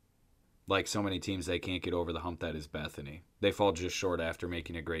 Like so many teams, they can't get over the hump that is Bethany. They fall just short after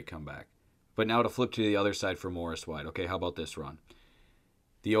making a great comeback. But now to flip to the other side for Morris White. Okay, how about this run?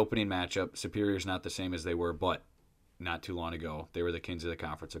 The opening matchup, Superior's not the same as they were, but not too long ago. They were the kings of the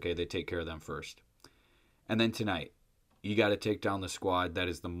conference. Okay, they take care of them first. And then tonight, you got to take down the squad that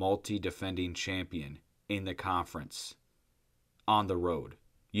is the multi-defending champion in the conference on the road.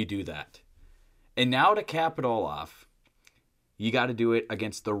 You do that. And now to cap it all off, you got to do it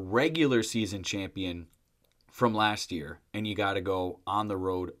against the regular season champion from last year, and you got to go on the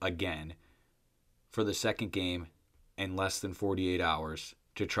road again for the second game in less than 48 hours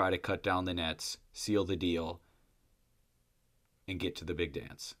to try to cut down the nets, seal the deal, and get to the big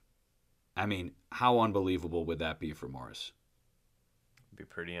dance. I mean, how unbelievable would that be for Morris? It'd be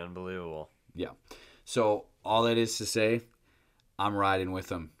pretty unbelievable. Yeah. So all that is to say, I'm riding with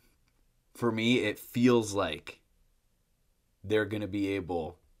them. For me, it feels like they're going to be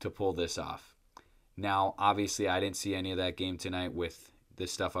able to pull this off. Now, obviously, I didn't see any of that game tonight with the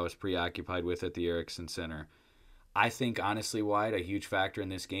stuff I was preoccupied with at the Erickson Center. I think, honestly, Wyatt, a huge factor in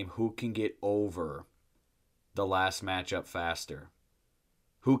this game, who can get over the last matchup faster?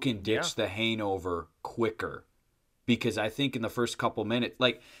 Who can ditch the hangover quicker? Because I think in the first couple minutes,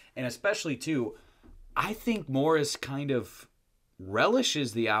 and especially, too, I think Morris kind of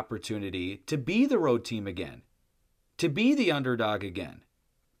relishes the opportunity to be the road team again, to be the underdog again,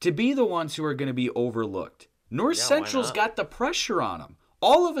 to be the ones who are going to be overlooked. North Yeah, why Central's not? got the pressure on them.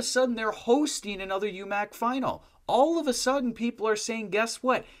 All of a sudden, they're hosting another UMAC final. All of a sudden, people are saying, guess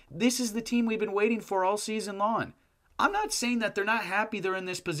what? This is the team we've been waiting for all season long. I'm not saying that they're not happy they're in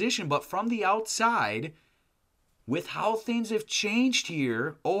this position, but from the outside, with how things have changed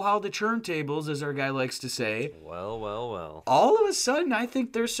here, oh, how the turntables, as our guy likes to say, Well. all of a sudden, I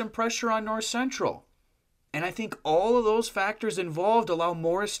think there's some pressure on North Central. And I think all of those factors involved allow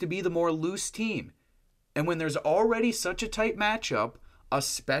Morris to be the more loose team. And when there's already such a tight matchup,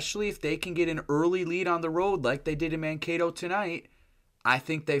 especially if they can get an early lead on the road like they did in Mankato tonight, I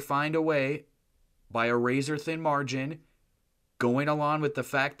think they find a way, by a razor-thin margin, going along with the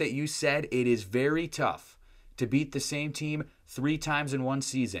fact that you said it is very tough to beat the same team 3 times in one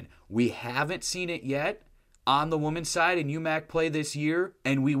season. We haven't seen it yet on the women's side in UMAC play this year,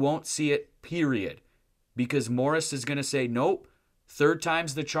 and we won't see it, period. because Morris is going to say, nope, third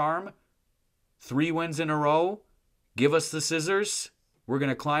time's the charm, 3 wins in a row, give us the scissors, we're going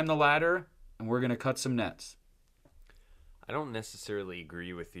to climb the ladder, and we're going to cut some nets. I don't necessarily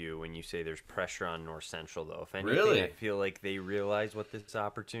agree with you when you say there's pressure on North Central, though. If anything, Really? I feel like they realize what this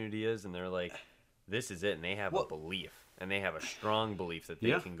opportunity is, and they're like, this is it, and they have a belief, and they have a strong belief that they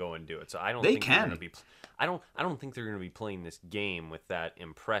Yeah. can go and do it. So I don't They think they're can. going to be. I don't think they're going to be playing this game with that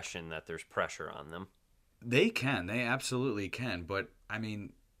impression that there's pressure on them. They can. They absolutely can. But, I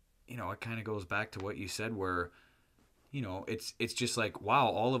mean, you know, it kind of goes back to what you said where, you know, it's just like, wow,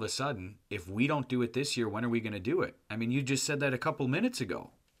 all of a sudden, if we don't do it this year, when are we going to do it? I mean, you just said that a couple minutes ago.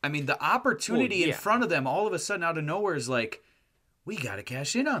 I mean, the opportunity Well, in yeah. front of them all of a sudden out of nowhere is like, we got to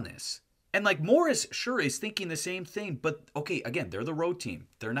cash in on this. And, like, Morris, sure, is thinking the same thing. But, okay, again, they're the road team.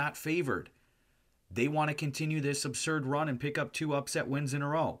 They're not favored. They want to continue this absurd run and pick up 2 upset wins in a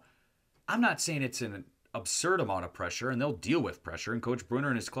row. I'm not saying it's an absurd amount of pressure, and they'll deal with pressure. And Coach Brunner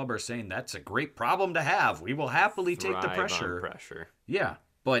and his club are saying that's a great problem to have. We will happily take the Thrive on pressure. pressure. Yeah,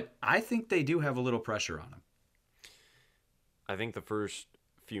 but I think they do have a little pressure on them. I think the first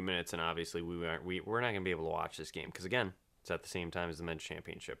few minutes, and obviously we're not going to be able to watch this game because, again, it's at the same time as the men's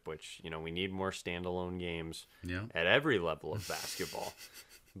championship, which, you know, we need more standalone games Yeah. at every level of basketball.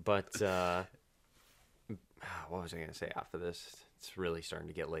 But what was I going to say after this? It's really starting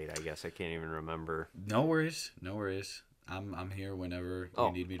to get late, I guess. I can't even remember. No worries, no worries. I'm here whenever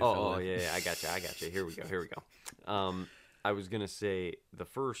you need me to fill in. Yeah, I got you. Here we go. I was going to say the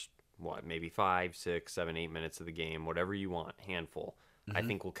first, maybe 5, 6, 7, 8 minutes of the game, whatever you want, handful, I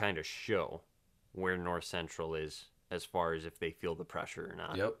think will kind of show where North Central is as far as if they feel the pressure or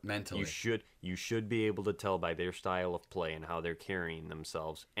not. Yep, mentally. You should be able to tell by their style of play and how they're carrying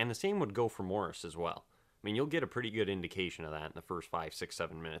themselves. And the same would go for Morris as well. I mean, you'll get a pretty good indication of that in the first 5, 6,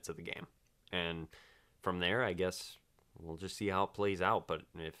 7 minutes of the game. And from there, I guess we'll just see how it plays out. But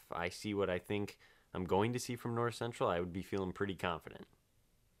if I see what I think I'm going to see from North Central, I would be feeling pretty confident.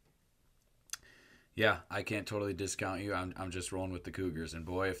 Yeah, I can't totally discount you. I'm just rolling with the Cougars, and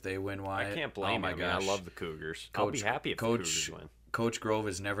boy, if they win, Wyatt, I can't blame oh my you. I mean, gosh. I love the Cougars. I'll be happy if the Cougars win. Coach Grove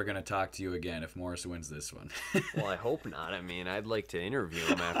is never going to talk to you again if Morris wins this one. Well, I hope not. I mean, I'd like to interview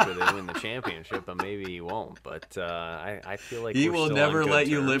him after they win the championship, but maybe he won't. But I feel like he we're will still never on good let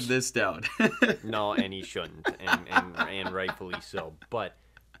you terms. live this down. No, and he shouldn't, and rightfully so. But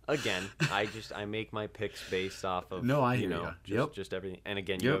again, I make my picks based off of No, I hear ya. just everything. And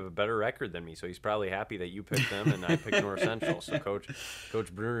again, you Yep. have a better record than me, so he's probably happy that you picked them and I picked North Central. So Coach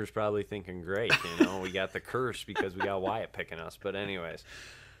Bruner's probably thinking, great, we got the curse because we got Wyatt picking us. But anyways,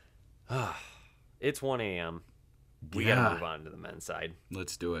 it's 1 a.m. We got Yeah. to move on to the men's side.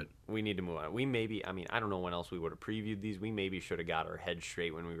 Let's do it. We need to move on. We maybe, I don't know when else we would have previewed these. We maybe should have got our head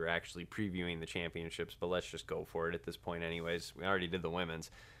straight when we were actually previewing the championships, but let's just go for it at this point anyways. We already did the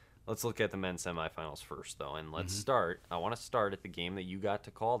women's. Let's look at the men's semifinals first, though, and let's start. I want to start at the game that you got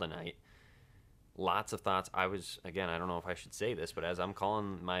to call tonight. Lots of thoughts. I don't know if I should say this, but as I'm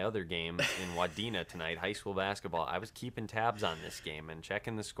calling my other game in Wadena tonight, high school basketball, I was keeping tabs on this game and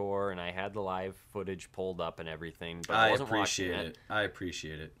checking the score, and I had the live footage pulled up and everything, but I wasn't watching it. I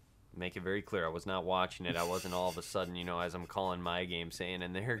appreciate it. Make it very clear, I was not watching it. I wasn't all of a sudden, as I'm calling my game, saying,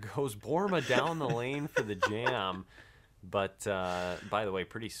 and there goes Borma down the lane for the jam. But, by the way,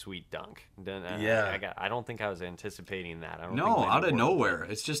 pretty sweet dunk. Yeah. I don't think I was anticipating that. I don't No, think Landon out of Ward- nowhere.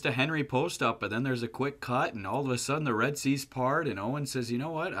 It's just a Henry post up, but then there's a quick cut, and all of a sudden the Red Seas part, and Owen says, you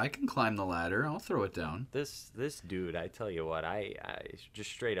know what? I can climb the ladder. I'll throw it down. This dude, I tell you what, I just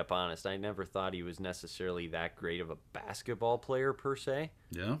straight up honest, I never thought he was necessarily that great of a basketball player per se.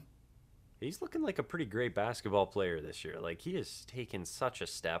 Yeah. He's looking like a pretty great basketball player this year. Like, he has taken such a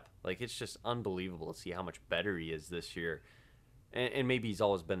step. Like, it's just unbelievable to see how much better he is this year. And maybe he's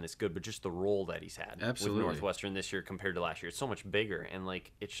always been this good, but just the role that he's had Absolutely. with Northwestern this year compared to last year, it's so much bigger. And,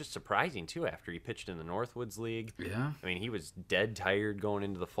 like, it's just surprising, too, after he pitched in the Northwoods League. Yeah. I mean, he was dead tired going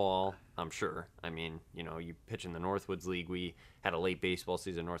into the fall, I'm sure. I mean, you pitch in the Northwoods League. We had a late baseball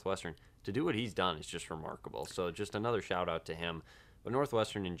season at Northwestern. To do what he's done is just remarkable. So just another shout-out to him. But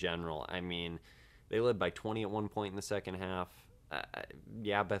Northwestern in general, I mean, they led by 20 at one point in the second half.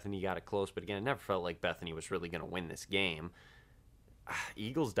 Yeah, Bethany got it close, but again, it never felt like Bethany was really going to win this game.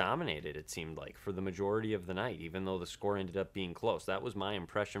 Eagles dominated, it seemed like, for the majority of the night, even though the score ended up being close. That was my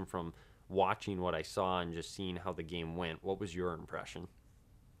impression from watching what I saw and just seeing how the game went. What was your impression?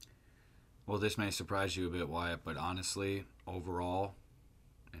 Well, this may surprise you a bit, Wyatt, but honestly, overall,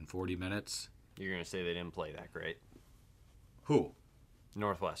 in 40 minutes. You're going to say they didn't play that great. Who?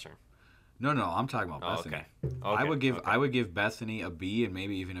 Northwestern. No, I'm talking about Oh, Bethany. okay. I would give Bethany a B and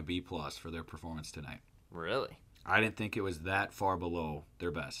maybe even a B plus for their performance tonight. Really? I didn't think it was that far below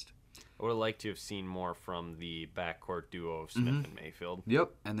their best. I would have liked to have seen more from the backcourt duo of Smith and Mayfield. Yep,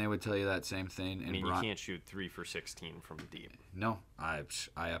 and they would tell you that same thing. I mean, you can't shoot 3 for 16 from deep. No, I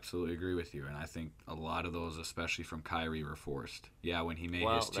absolutely agree with you, and I think a lot of those, especially from Kyrie, were forced. Yeah, when he made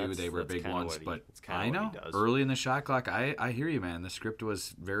his two, they were big ones, but I know early in the shot clock, I hear you, man. The script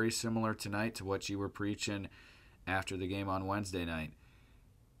was very similar tonight to what you were preaching after the game on Wednesday night.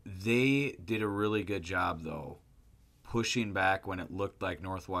 They did a really good job, though, pushing back when it looked like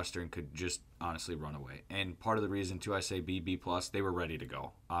Northwestern could just honestly run away. And part of the reason, too, I say B+, they were ready to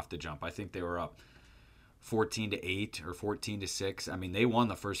go off the jump. I think they were up 14-8 or 14-6. I mean, they won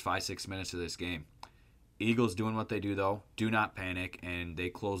the first 5-6 minutes of this game. Eagles doing what they do, though. Do not panic, and they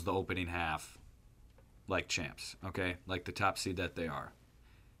close the opening half like champs, okay? Like the top seed that they are.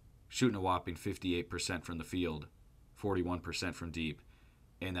 Shooting a whopping 58% from the field, 41% from deep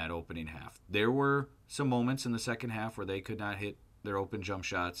in that opening half. There were some moments in the second half where they could not hit their open jump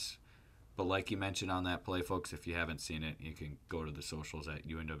shots. But like you mentioned on that play, folks, if you haven't seen it, you can go to the socials at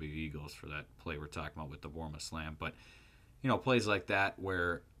UNW Eagles for that play we're talking about with the Borma Slam. But, you know, plays like that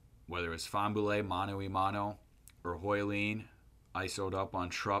where whether it was Fambule, mano-a-mano, or Hoyleen isoed up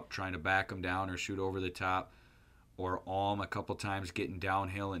on Schrupp trying to back him down or shoot over the top, or Alm a couple times getting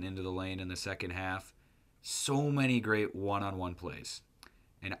downhill and into the lane in the second half. So many great one-on-one plays.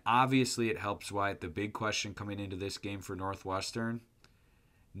 And obviously it helps Wyatt. The big question coming into this game for Northwestern,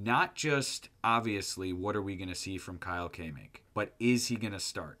 not just obviously what are we going to see from Kyle Kamink, but is he going to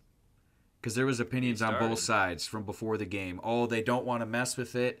start? Because there was opinions on both sides from before the game. Oh, they don't want to mess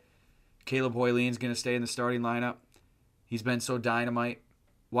with it. Caleb Hoyleen's going to stay in the starting lineup. He's been so dynamite.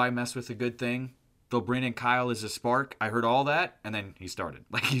 Why mess with a good thing? They'll bring in Kyle as a spark. I heard all that, and then he started,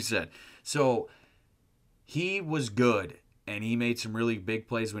 like you said. So he was good. And he made some really big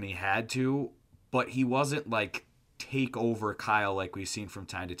plays when he had to, but he wasn't like take over Kyle like we've seen from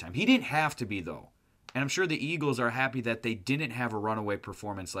time to time. He didn't have to be, though. And I'm sure the Eagles are happy that they didn't have a runaway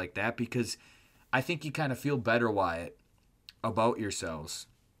performance like that, because I think you kind of feel better, Wyatt, about yourselves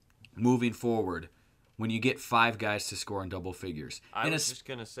moving forward when you get 5 guys to score in double figures. I was just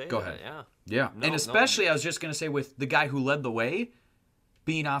going to say Go that, ahead. yeah. Yeah, and especially I was just going to say with the guy who led the way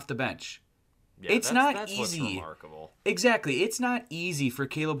being off the bench. Yeah, It's not that's easy. What's remarkable. Exactly. It's not easy for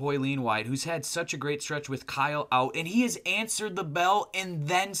Caleb Hoyleen White, who's had such a great stretch with Kyle out, and he has answered the bell and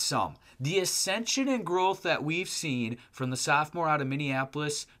then some. The ascension and growth that we've seen from the sophomore out of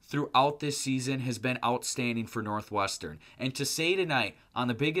Minneapolis throughout this season has been outstanding for Northwestern. And to say tonight, on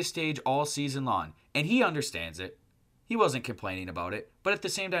the biggest stage all season long, and he understands it, he wasn't complaining about it, but at the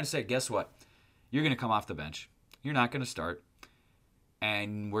same time said, guess what? You're going to come off the bench. You're not going to start.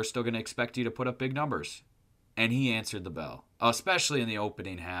 And we're still going to expect you to put up big numbers. And he answered the bell, especially in the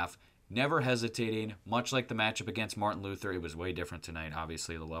opening half, never hesitating, much like the matchup against Martin Luther. It was way different tonight,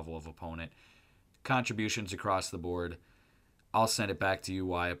 obviously, the level of opponent. Contributions across the board. I'll send it back to you,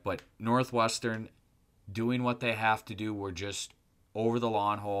 Wyatt. But Northwestern doing what they have to do were just over the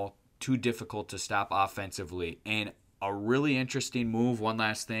long haul, too difficult to stop offensively. And a really interesting move, one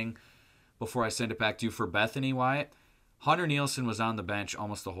last thing, before I send it back to you for Bethany, Wyatt. Hunter Nielsen was on the bench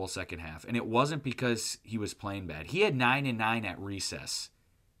almost the whole second half, and it wasn't because he was playing bad. He had 9 and 9 at recess.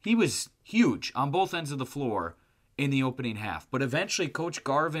 He was huge on both ends of the floor in the opening half. But eventually, Coach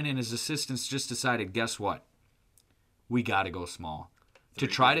Garvin and his assistants just decided, guess what? We got to go small. To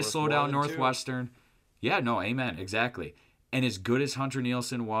try to slow down Northwestern. Yeah, no, amen, exactly. And as good as Hunter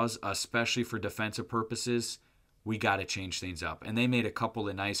Nielsen was, especially for defensive purposes, we got to change things up. And they made a couple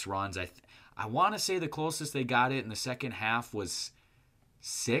of nice runs. I want to say the closest they got it in the second half was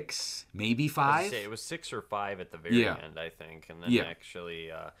 6, maybe 5. It was 6 or 5 at the very end, I think. And then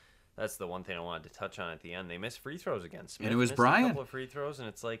actually, that's the one thing I wanted to touch on at the end. They missed free throws again. Smith and it was missed Brian. A couple of free throws, and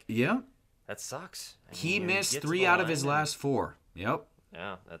it's like, that sucks. He missed 3 out of his last 4. Yep.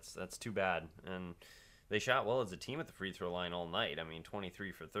 Yeah, that's too bad. And they shot well as a team at the free throw line all night. I mean,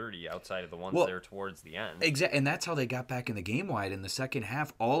 23 for 30 outside of the ones there towards the end. Exactly, and that's how they got back in the game, Wide. In the second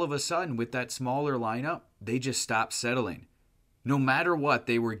half, all of a sudden, with that smaller lineup, they just stopped settling. No matter what,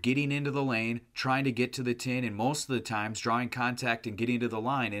 they were getting into the lane, trying to get to the tin, and most of the times drawing contact and getting to the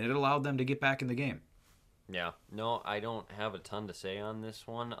line, and it allowed them to get back in the game. Yeah. No, I don't have a ton to say on this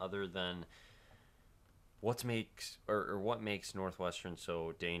one other than what makes Northwestern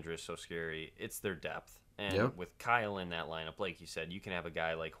so dangerous, so scary. It's their depth. And with Kyle in that lineup, like you said, you can have a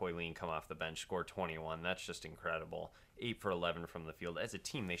guy like Hoyleen come off the bench, score 21. That's just incredible. 8 for 11 from the field. As a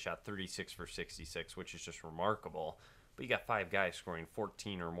team, they shot 36 for 66, which is just remarkable. but you got 5 guys scoring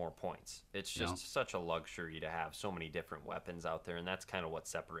 14 or more points. It's just Yeah. such a luxury to have so many different weapons out there, and that's kind of what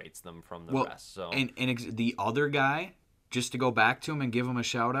separates them from the Well, rest. So and the other guy, just to go back to him and give him a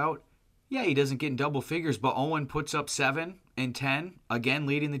shout out, yeah, he doesn't get in double figures, but Owen puts up 7 and 10, again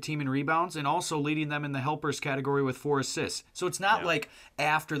leading the team in rebounds and also leading them in the helpers category with 4 assists. So it's not Yeah. like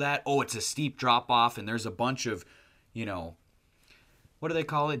after that, oh, it's a steep drop off and there's a bunch of, what do they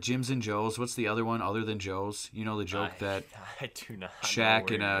call it? Jims and Joes. What's the other one other than Joe's? You know the joke that I do not know Shaq where and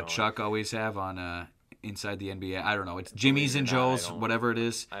you're going. Chuck always have on inside the NBA. I don't know. It's Jimmy's and it or not, I Joe's, don't- whatever it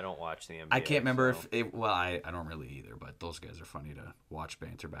is. I don't watch the NBA. I can't remember so. I don't really either, but those guys are funny to watch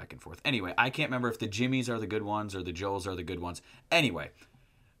banter back and forth. Anyway, I can't remember if the Jimmys are the good ones or the Joes are the good ones. Anyway,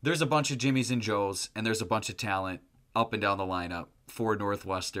 there's a bunch of Jimmys and Joes, and there's a bunch of talent up and down the lineup for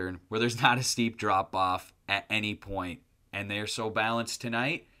Northwestern where there's not a steep drop off at any point, and they're so balanced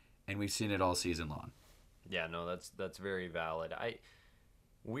tonight, and we've seen it all season long. Yeah, no, that's very valid.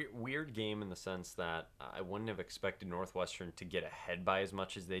 Weird game in the sense that I wouldn't have expected Northwestern to get ahead by as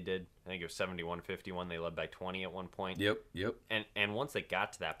much as they did. I think it was 71-51. They led by 20 at one point. Yep. And once they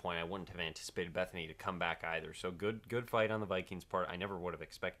got to that point, I wouldn't have anticipated Bethany to come back either. So good fight on the Vikings' part. I never would have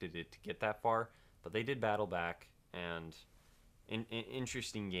expected it to get that far, but they did battle back, and an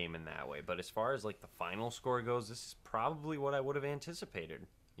interesting game in that way. But as far as like the final score goes, this is probably what I would have anticipated.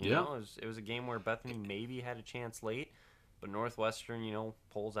 You know, it was a game where Bethany maybe had a chance late, but Northwestern,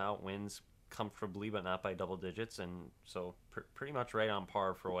 pulls out, wins comfortably, but not by double digits, and so pretty much right on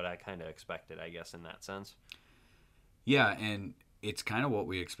par for what I kind of expected, I guess, in that sense. Yeah, and it's kind of what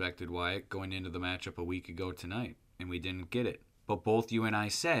we expected, Wyatt, going into the matchup a week ago tonight, and we didn't get it. But both you and I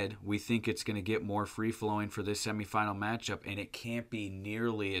said we think it's going to get more free-flowing for this semifinal matchup, and it can't be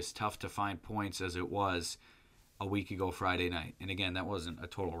nearly as tough to find points as it was a week ago Friday night. And again, that wasn't a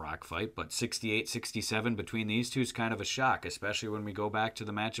total rock fight, but 68-67 between these two is kind of a shock, especially when we go back to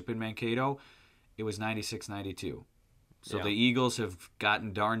the matchup in Mankato. It was 96-92. So Yeah. the Eagles have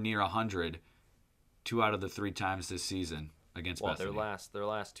gotten darn near 100 2 out of the 3 times this season against Well, Bethany. their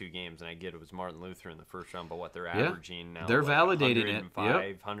last 2 games, and I get it was Martin Luther in the first round, but what they're Yeah. averaging now, They're validating it. 105,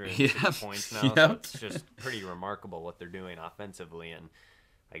 Yep. 106 Yep. points now. Yep. So it's just pretty remarkable what they're doing offensively, and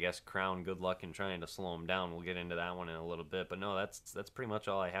I guess Crown, good luck in trying to slow them down. We'll get into that one in a little bit, but no, that's pretty much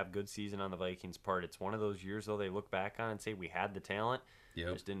all I have. Good season on the Vikings' part. It's one of those years though they look back on and say we had the talent,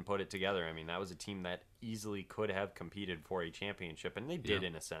 Yep. just didn't put it together. I mean, that was a team that easily could have competed for a championship, and they did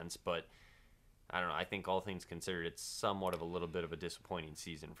in a sense, but I don't know. I think all things considered, it's somewhat of a little bit of a disappointing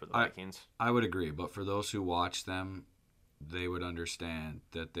season for the Vikings. I would agree, but for those who watch them, they would understand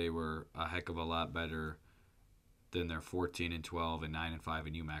that they were a heck of a lot better than their 14-12 and 9-5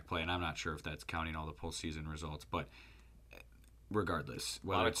 in UMAC play. And I'm not sure if that's counting all the postseason results, but regardless,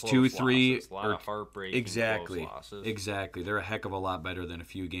 whether it's 2-3 a lot or of heartbreaking exactly, close losses. exactly, they're a heck of a lot better than a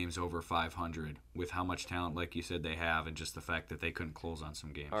few games over 500 with how much talent, like you said, they have, and just the fact that they couldn't close on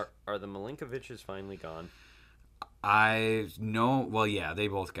some games. Are the Milinkoviches finally gone? I know. Well, yeah, they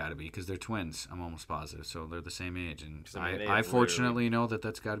both got to be because they're twins. I'm almost positive, so they're the same age, and 'Cause, I mean, they I have fortunately know that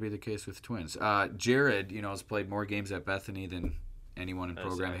that's got to be the case with twins. Jared, has played more games at Bethany than anyone in I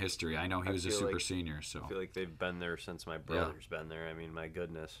program see. history. I know he I was a feel super like- senior, so I feel like they've been there since my brother's been there. I mean, my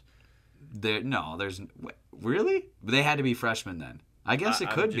goodness. there's really they had to be freshmen then. I guess it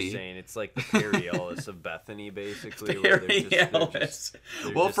I'm could just be. saying, it's like the Perry Ellis of Bethany, basically. where Perry they're Ellis.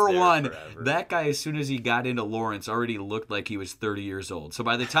 they're Well, just for there one, forever. that guy, as soon as he got into Lawrence, already looked like he was 30 years old. So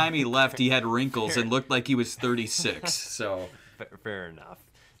by the time he left, he had wrinkles and looked like he was 36. So Fair enough.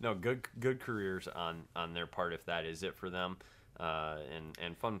 No, good careers on their part if that is it for them,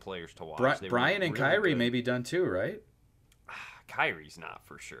 and fun players to watch. They were Brian and really Kyrie good. may be done too, right? Kyrie's not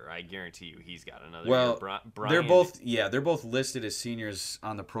for sure. I guarantee you, he's got another. Well, year. they're both listed as seniors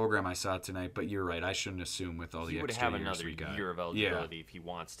on the program I saw tonight. But you're right, I shouldn't assume with all He the would extra have years another we got. year of eligibility if he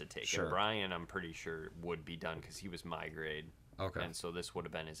wants to take Sure. it. Brian, I'm pretty sure would be done because he was my grade, Okay, and so this would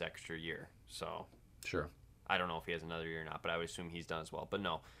have been his extra year. So sure. I don't know if he has another year or not, but I would assume he's done as well. But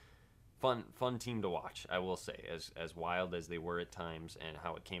no, fun team to watch. I will say, as wild as they were at times, and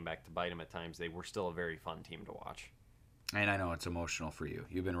how it came back to bite them at times, they were still a very fun team to watch. And I know it's emotional for you.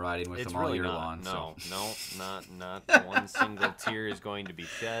 You've been riding with It's them all really year not. long. No, so. not one single tear is going to be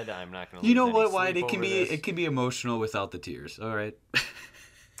shed. I'm not going to. You know any what, Wyatt? sleep It can over be this. it can be emotional without the tears. All right.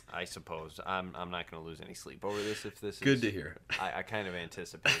 I suppose I'm not going to lose any sleep over this. If this Good is, to hear. I kind of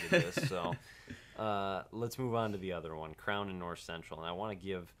anticipated this. So let's move on to the other one, Crown and North Central, and I want to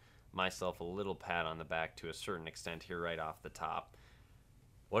give myself a little pat on the back to a certain extent here right off the top.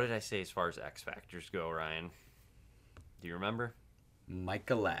 What did I say as far as X factors go, Ryan? Do you remember?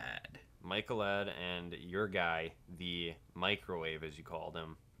 Micah Ladd. Michael Ed and your guy, the microwave, as you called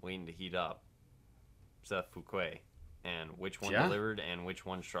him, waiting to heat up, Seth Fuquay, and which one delivered and which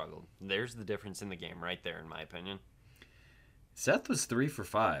one struggled. There's the difference in the game right there, in my opinion. Seth was 3 for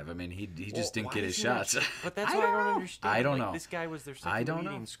 5. I mean, he just didn't get his shots. But that's what I don't understand. I don't like, know. This guy was their second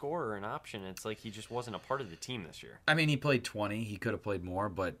leading scorer and option. It's like he just wasn't a part of the team this year. I mean, he played 20. He could have played more,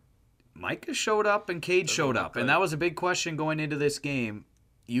 but Micah showed up and Cade showed up. good. And that was a big question going into this game.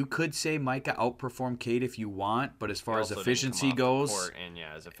 You could say Micah outperformed Cade if you want, but as far as Also didn't efficiency come off the goes, court, and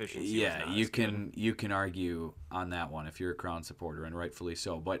his efficiency was not you as can good. you can argue on that one if you're a Crown supporter, and rightfully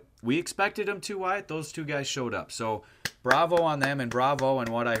so. But we expected them to, Wyatt. Those two guys showed up, so bravo on them, and bravo. And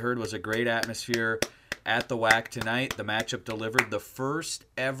what I heard was a great atmosphere at the WAC tonight. The matchup delivered. The first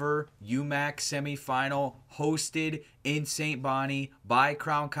ever UMAC semifinal hosted in St. Bonnie by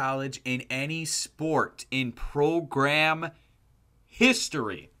Crown College in any sport in program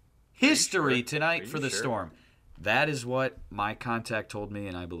history. Tonight for the Storm. That is what my contact told me,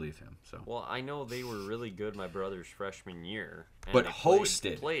 and I believe him. So. Well, I know they were really good my brother's freshman year. And But they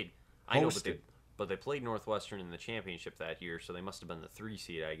hosted. I know, Hosted. but they played Northwestern in the championship that year, so they must have been the 3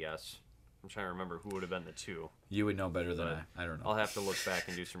 seed, I guess. I'm trying to remember who would have been the 2. You would know better than But I don't know. I'll have to look back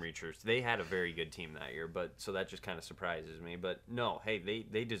and do some research. They had a very good team that year, but so that just kind of surprises me. But no, hey,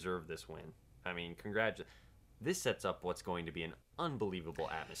 they deserve this win. I mean, congratulations. This sets up what's going to be an unbelievable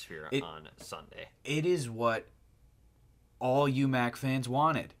atmosphere on Sunday. It is what all UMAC fans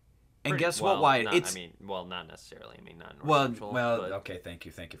wanted. And Pretty- guess well, what, Wyatt? not- not necessarily. I mean, not North Well, Central, but okay, thank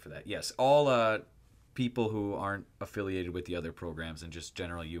you for that. Yes, all people who aren't affiliated with the other programs and just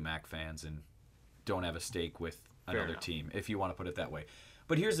general UMAC fans and don't have a stake with another enough. team, if you want to put it that way.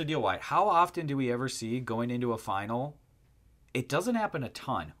 But here's the deal, Wyatt. How often do we ever see going into a final? It doesn't happen a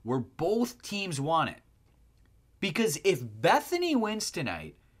ton, where both teams want it. Because if Bethany wins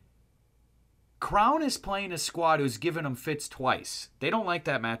tonight, Crown is playing a squad who's given them fits twice. They don't like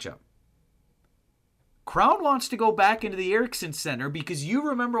that matchup. Crown wants to go back into the Erickson Center because you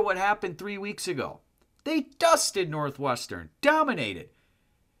remember what happened 3 weeks ago. They dusted Northwestern, dominated.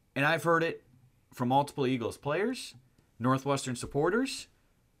 And I've heard it from multiple Eagles players, Northwestern supporters.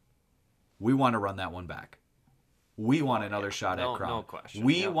 We want to run that one back. We want another shot at Crown. No question.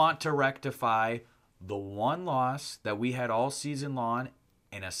 We Yeah. want to rectify the one loss that we had all season long,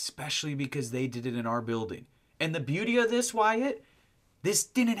 and especially because they did it in our building. And the beauty of this, Wyatt, this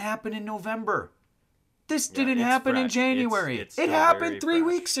didn't happen in November. This didn't it's happen in fresh. January. It's It still happened very 3 fresh.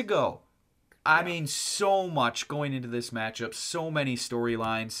 weeks ago. I mean, so much going into this matchup, so many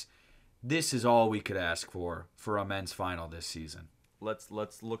storylines. This is all we could ask for a men's final this season. Let's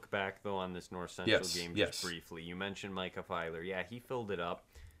look back though on this North Central Yes, game yes. just briefly. You mentioned Micah Filer. Yeah, he filled it up.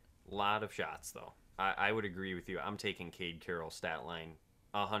 A lot of shots though. I would agree with you. I'm taking Cade Carroll's stat line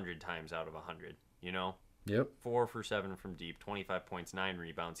 100 times out of 100. You know, Yep. 4 for 7 from deep, 25 points, 9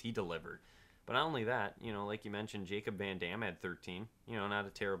 rebounds. He delivered. But not only that, you know, like you mentioned, Jacob Van Dam had 13. You know, not a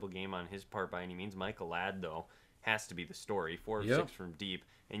terrible game on his part by any means. Michael Ladd, though, has to be the story. 4 of Yep. 6 from deep.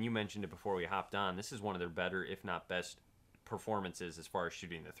 And you mentioned it before we hopped on. This is one of their better, if not best, performances as far as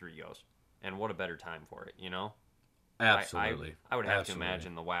shooting the 3 goes. And what a better time for it, you know? Absolutely. I would have Absolutely. to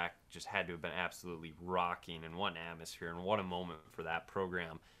imagine the WAC just had to have been absolutely rocking, and what an atmosphere, and what a moment for that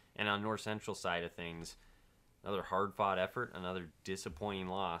program. And on North Central side of things, another hard-fought effort, another disappointing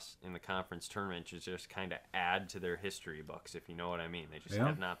loss in the conference tournament to just kind of add to their history books, if you know what I mean. They just Yeah.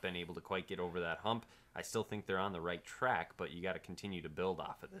 have not been able to quite get over that hump. I still think they're on the right track, but you got to continue to build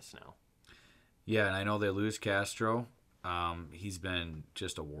off of this now. Yeah, and I know they lose Castro. He's been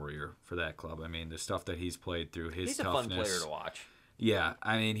just a warrior for that club. I mean, the stuff that he's played through, his He's a toughness. fun player to watch. Yeah,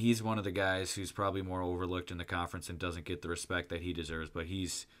 I mean, he's one of the guys who's probably more overlooked in the conference and doesn't get the respect that he deserves, but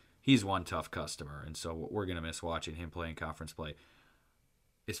he's one tough customer, and so we're going to miss watching him play in conference play.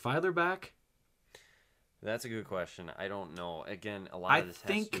 Is Filer back? That's a good question. I don't know. Again, a lot of this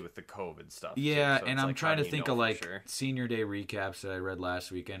has to do with the COVID stuff. too, Yeah, so and it's I'm like, trying how to do you think know of for like sure? senior day recaps that I read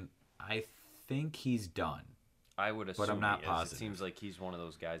last weekend. I think he's done. I would assume but I'm not he is. positive. It seems like he's one of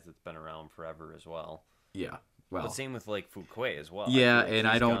those guys that's been around forever as well. Yeah. Well, But same with like Fuquay as well. yeah, I feel like and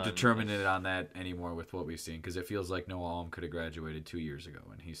I he's don't gone, determine like- it on that anymore with what we've seen because it feels like Noah Alm could have graduated 2 years ago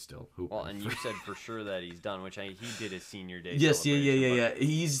and he's still hooping. Well, and you said for sure that he's done, which he did his senior day. Yes, yeah. celebration, but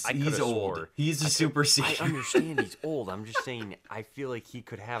He's I coulda old. swore- He's a super senior. I understand he's old. I'm just saying I feel like he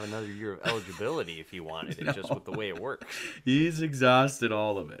could have another year of eligibility if he wanted it, just with the way it works. He's exhausted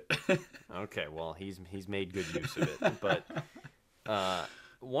all of it. Okay, well he's made good use of it. But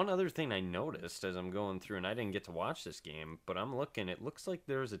one other thing I noticed as I'm going through, and I didn't get to watch this game, but I'm looking. It looks like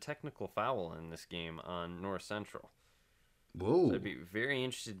there's a technical foul in this game on North Central. Whoa. So I'd be very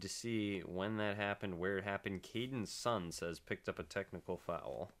interested to see when that happened, where it happened. Caden's son says picked up a technical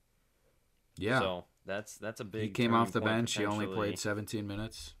foul. Yeah. So that's a big. He came turning off the point bench. He only potentially. played 17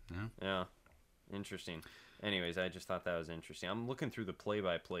 minutes. Yeah. Yeah, interesting. Anyways, I just thought that was interesting. I'm looking through the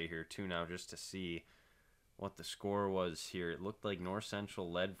play-by-play here too now, just to see what the score was here. It looked like North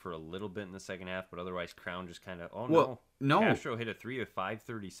Central led for a little bit in the second half, but otherwise Crown just kind of. Oh Well, no. Castro hit a 3 with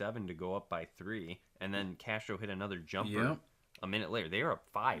 5:37 to go up by 3, and then Castro hit another jumper Yep. a minute later. They were up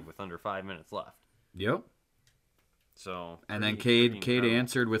 5 with under 5 minutes left. Yep. So And then pretty Cade incredible.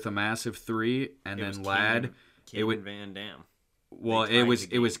 answered with a massive 3, and It was then Ladd. Caden would- Van Dam. Well, They it tied was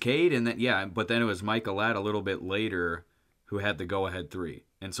the it was game. Cade, and then but then it was Micah Ladd a little bit later who had the go-ahead 3.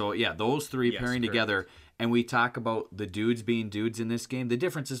 And so those three Yes, pairing correct. together, and we talk about the dudes being dudes in this game. The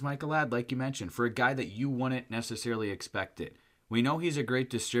difference is Micah Ladd, like you mentioned, for a guy that you wouldn't necessarily expect it. We know he's a great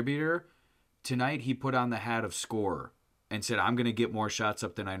distributor. Tonight he put on the hat of scorer and said, "I'm going to get more shots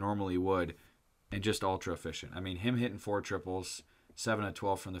up than I normally would," and just ultra efficient. I mean, him hitting 4 triples, 7 of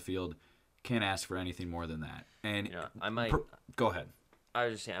 12 from the field. Can't ask for anything more than that. And Yeah, I might. go ahead. I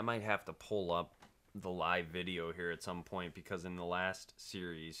was just saying, I might have to pull up the live video here at some point because in the last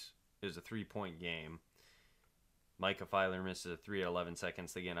series, it was a 3-point game. Micah Filer misses a 3 at 11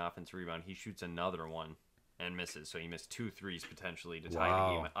 seconds. They get an offensive rebound. He shoots another one and misses. So he missed 2 threes potentially to tie the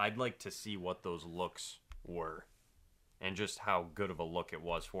Wow. game. I'd like to see what those looks were and just how good of a look it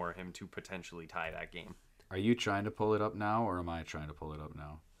was for him to potentially tie that game. Are you trying to pull it up now, or am I trying to pull it up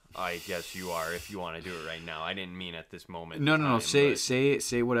now? I guess you are if you want to do it right now. I didn't mean at this moment. No. in time, but-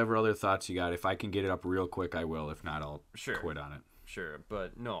 Say whatever other thoughts you got. If I can get it up real quick, I will. If not, I'll Sure. quit on it. Sure,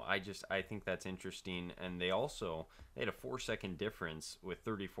 but no, I think that's interesting, and they had a 4-second difference with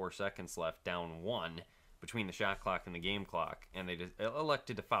 34 seconds left, down 1 between the shot clock and the game clock, and they just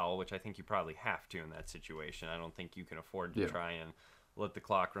elected to foul, which I think you probably have to in that situation. I don't think you can afford to Yeah. try and let the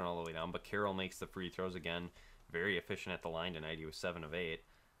clock run all the way down. But Carroll makes the free throws again, very efficient at the line tonight. He was 7 of 8.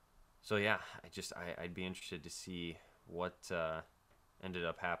 So yeah, I'd be interested to see what ended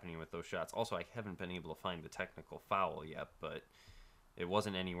up happening with those shots. Also, I haven't been able to find the technical foul yet, but it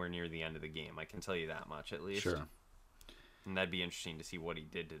wasn't anywhere near the end of the game. I can tell you that much, at least. Sure. And that'd be interesting to see what he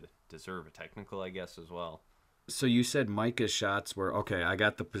did to deserve a technical, I guess, as well. So you said Micah's shots were okay. I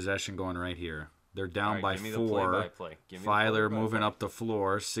got the possession going right here. They're down All right, by give me the 4. play-by-play. Give me the Filer play-by-play. moving up the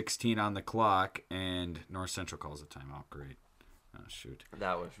floor. 16 on the clock, and North Central calls a timeout. Great. Oh shoot.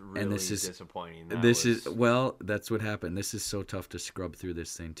 That was really this is- disappointing. That's what happened. This is so tough to scrub through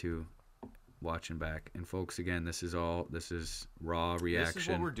this thing too. Watching back, and folks, again, this is raw reaction. This is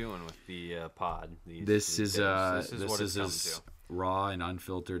what we're doing with the pod. This is what it's come as to. raw and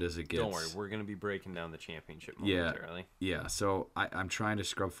unfiltered as it gets. Don't worry, we're going to be breaking down the championship Yeah. momentarily. Yeah, so I'm trying to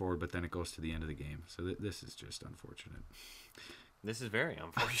scrub forward, but then it goes to the end of the game. So this is just unfortunate. This is very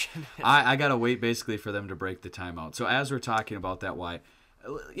unfortunate. I got to wait basically for them to break the timeout. So as we're talking about that,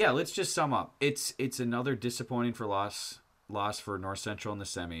 let's just sum up. It's another disappointing loss for North Central in the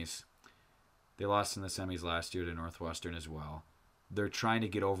semis. They lost in the semis last year to Northwestern as well. They're trying to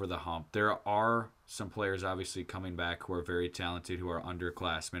get over the hump. There are some players obviously coming back who are very talented, who are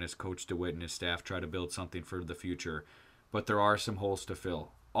underclassmen, as Coach DeWitt and his staff try to build something for the future. But there are some holes to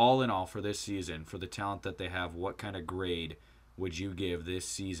fill. All in all, for this season, for the talent that they have, what kind of grade would you give this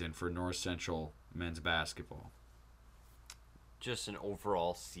season for North Central men's basketball? Just an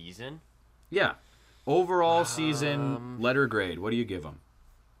overall season. Yeah. Overall season letter grade, what do you give them?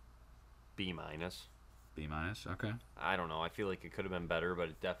 B-. B-, okay. I don't know. I feel like it could have been better, but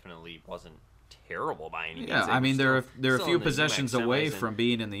it definitely wasn't terrible by any means. Yeah, They I were mean, they're still a few in the possessions UMAC away semis from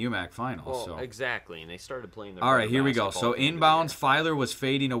being in the UMAC finals. Well, so. exactly, and they started playing their All right, better here we go. So basketball at the end of the inbounds, year. Filer was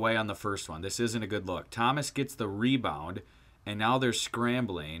fading away on the first one. This isn't a good look. Thomas gets the rebound, and now they're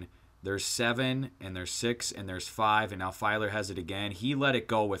scrambling. There's 7, and there's 6, and there's 5, and now Filer has it again. He let it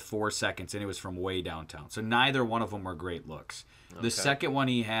go with 4 seconds, and it was from way downtown. So neither one of them were great looks. The second one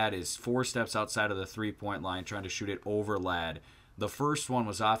he had is 4 steps outside of the three-point line, trying to shoot it over Ladd. The first one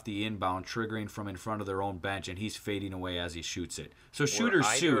was off the inbound, triggering from in front of their own bench, and he's fading away as he shoots it. So Were shooters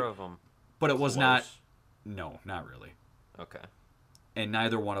either shoot, of them but it was not. close? No, not really. Okay. And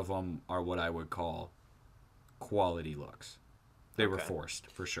neither one of them are what I would call quality looks. They were Okay.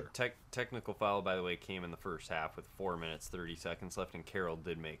 forced, for sure. Technical foul, by the way, came in the first half with 4 minutes, 30 seconds left, and Carroll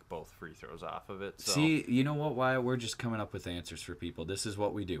did make both free throws off of it. So. See, you know what, Wyatt? We're just coming up with answers for people. This is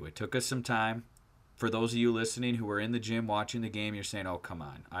what we do. It took us some time. For those of you listening who were in the gym watching the game, you're saying, oh, come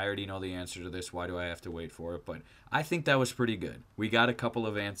on. I already know the answer to this. Why do I have to wait for it? But I think that was pretty good. We got a couple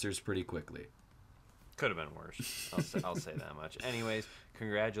of answers pretty quickly. Could have been worse. I'll say that much. Anyways,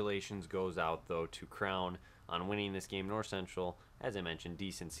 congratulations goes out, though, to Crown on winning this game. North Central, as I mentioned,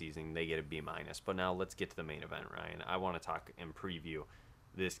 decent season. They get a B-. But now let's get to the main event, Ryan. I want to talk and preview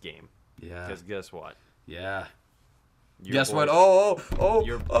this game. Yeah. Because guess what? Yeah. Your Guess what? boys-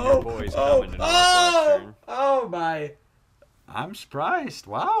 Your boys coming to Northwestern. Oh my! I'm surprised.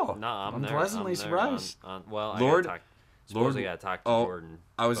 Wow. No, I'm there. pleasantly I'm there surprised. Well, Lord- I suppose I Lord- got to talk to oh, Jordan.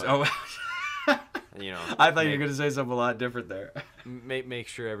 I was. but, Oh, you know, I thought you were make- gonna say something a lot different there. make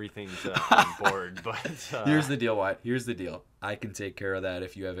sure everything's on board. But Here's the deal, Wyatt. Here's the deal. I can take care of that.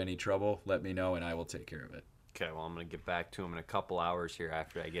 If you have any trouble, let me know, and I will take care of it. okay. Well, I'm gonna get back to him in a couple hours here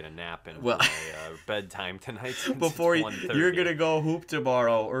after I get a nap and Well- my bedtime tonight. since Before it's you, 1:30. you're gonna go hoop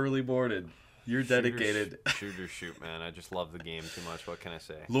tomorrow, early morning. You're Shoot or dedicated. Shoot, man. I just love the game too much. What can I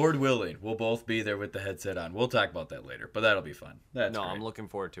say? Lord willing, we'll both be there with the headset on. We'll talk about that later, but that'll be fun. That's No, great. I'm looking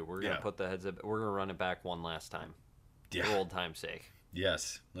forward to it. We're gonna Yeah. put the headset. We're gonna run it back one last time, Yeah. for old time's sake.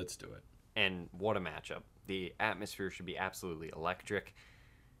 Yes, let's do it. And what a matchup! The atmosphere should be absolutely electric.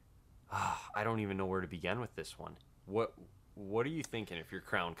 I don't even know where to begin with this one. What are you thinking if you're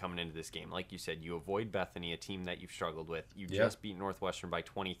Crown coming into this game? Like you said, you avoid Bethany, a team that you've struggled with. You Yep. just beat Northwestern by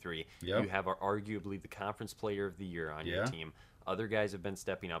 23. Yep. You have arguably the conference player of the year on your Yeah. team. Other guys have been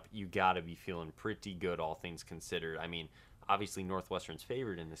stepping up. You got to be feeling pretty good, all things considered. I mean, obviously Northwestern's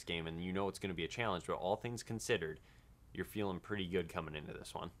favored in this game, and you know it's going to be a challenge. But all things considered, you're feeling pretty good coming into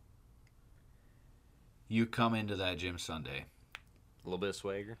this one. You come into that gym Sunday A little bit of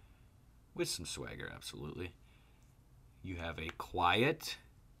swagger. with some swagger, absolutely. You have a quiet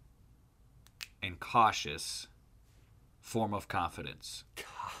and cautious form of confidence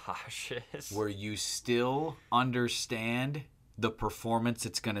Cautious. where you still understand the performance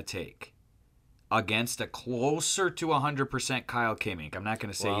it's going to take against a closer to 100% Kyle Kamink. I'm not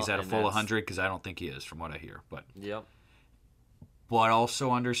going to say Well, he's at a and full that's- 100 because I don't think he is from what I hear. But Yep.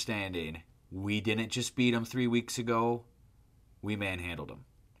 also understanding we didn't just beat him 3 weeks ago. We manhandled him.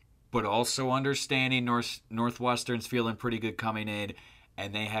 But also understanding Northwestern's feeling pretty good coming in,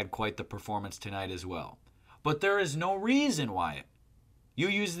 and they had quite the performance tonight as well. But there is no reason why you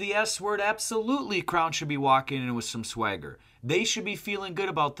use the S word. Absolutely, Crown should be walking in with some swagger. They should be feeling good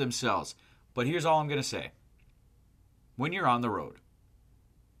about themselves. But here's all I'm going to say. When you're on the road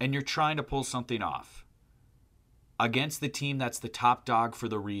and you're trying to pull something off against the team that's the top dog for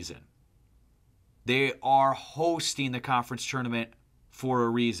the reason, they are hosting the conference tournament for a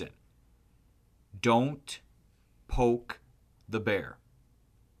reason. Don't poke the bear.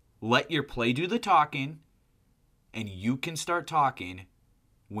 Let your play do the talking, and you can start talking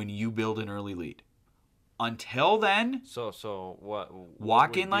when you build an early lead. Until then, So what?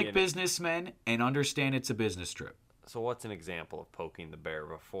 walk would in be like an- businessmen and understand it's a business trip. So what's an example of poking the bear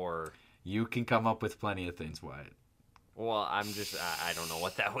before? You can come up with plenty of things, Wyatt. Well, I don't know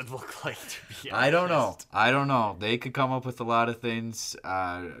what that would look like, to be honest. I don't know. They could come up with a lot of things.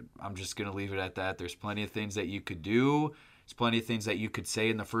 I'm just going to leave it at that. There's plenty of things that you could do. There's plenty of things that you could say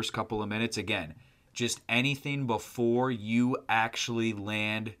in the first couple of minutes. Again, just anything before you actually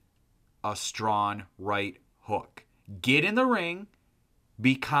land a strong right hook. Get in the ring.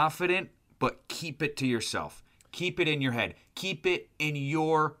 Be confident, but keep it to yourself. Keep it in your head. Keep it in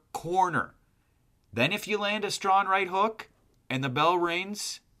your corner. Then if you land a strong right hook and the bell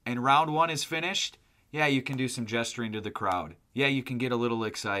rings and round one is finished, yeah, you can do some gesturing to the crowd. Yeah, you can get a little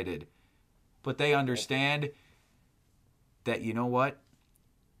excited. But they understand that, you know what?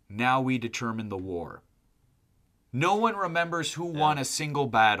 Now we determine the war. No one remembers who won a single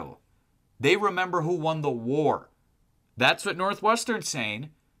battle. They remember who won the war. That's what Northwestern's saying.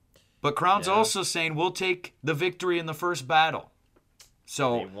 But Crown's Yeah. also saying we'll take the victory in the first battle.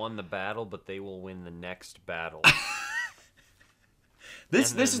 So They won the battle, but they will win the next battle.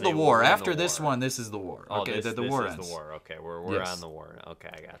 This And is then the they will war. win the After this war. one, this is the war. Oh, Okay, this the war is ends. the war. Okay, we're Yes. on the war. Okay,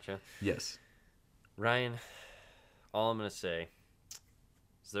 I gotcha. Yes. Ryan, all I'm gonna say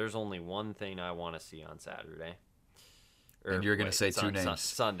is there's only one thing I want to see on Saturday. And you're gonna say two names.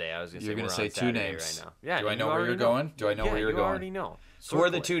 Sunday. I was gonna You're say gonna we're say on two Saturday names. right now. Yeah. Do I you know where already you're going? Do I know yeah, where you're you going? already know. Who are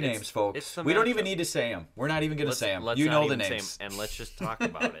the Circle two it. names, folks? It's the We don't even matchup. need to say them. We're not even going to say them. Let's You not know the even say 'em, names. and let's just talk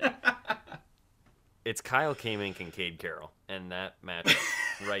about it. It's Kyle Kamink and Cade Carroll, and that matchup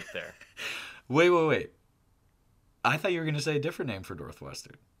right there. Wait. I thought you were going to say a different name for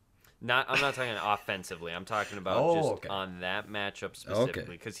Northwestern. I'm not talking offensively. I'm talking about Oh, just okay. on that matchup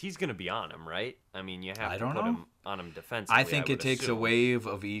specifically, because he's going to be on him, right? I mean, you have I to don't put know. him on him defensively. I think would it takes assume. a wave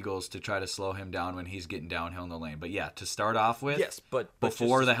of Eagles to try to slow him down when he's getting downhill in the lane. But yeah, to start off with, Yes, but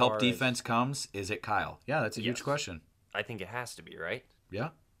before just the as help far as- defense comes, is it Kyle? Yeah, that's a Yes. huge question. I think it has to be, right? Yeah.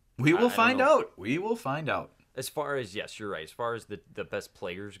 We I will don't find know. out. We will find out. As far as, yes, you're right. As far as the best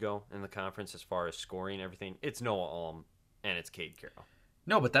players go in the conference, as far as scoring and everything, it's Noah Alm and it's Cade Carroll.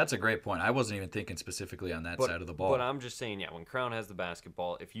 No, but that's a great point. I wasn't even thinking specifically on that side of the ball. But I'm just saying, yeah, when Crown has the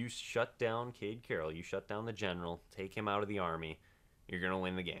basketball, if you shut down Cade Carroll, you shut down the general, take him out of the Army, you're going to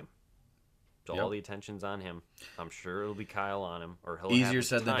win the game. So Yep. all the attention's on him. I'm sure it'll be Kyle on him, or he'll Easier have his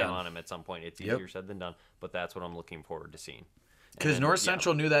said than time done. on him at some point. It's Yep. easier said than done, but that's what I'm looking forward to seeing. Because And, North yeah,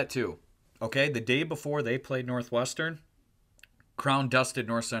 Central knew that too. Okay, the day before they played Northwestern, Crown dusted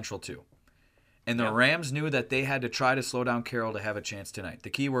North Central too. And the Yep. Rams knew that they had to try to slow down Carroll to have a chance tonight.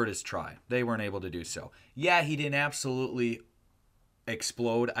 The key word is try. They weren't able to do so. Yeah, he didn't absolutely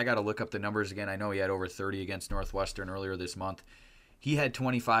explode. I got to look up the numbers again. I know he had over 30 against Northwestern earlier this month. He had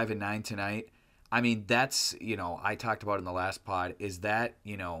 25 and 9 tonight. I mean, that's, I talked about in the last pod, is that,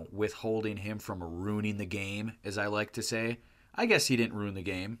 withholding him from ruining the game, as I like to say? I guess he didn't ruin the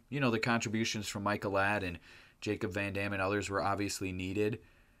game. The contributions from Michael Ladd and Jacob Van Dam and others were obviously needed.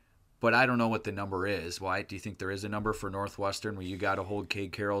 But I don't know what the number is. Why? Do you think there is a number for Northwestern where you got to hold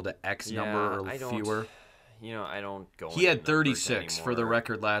Cade Carroll to X number or I don't- fewer? I don't go. He had into numbers 36 for the anymore.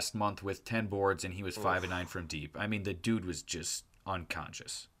 record last month with 10 boards, and he was 5 and 9 from deep. I mean, the dude was just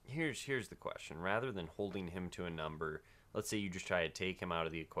unconscious. Here's the question. Rather than holding him to a number, let's say you just try to take him out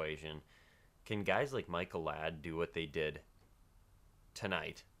of the equation. Can guys like Michael Ladd do what they did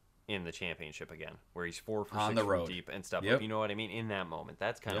tonight in the championship again, where he's 4 for On 6 the from road. deep and stuff? Yep. You know what I mean? In that moment,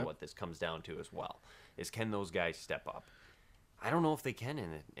 that's kind of Yep. what this comes down to as well. Is can those guys step up? I don't know if they can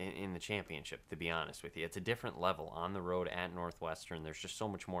in the championship. To be honest with you, it's a different level on the road at Northwestern. There's just so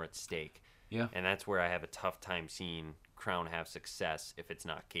much more at stake. Yeah. And that's where I have a tough time seeing Crown have success if it's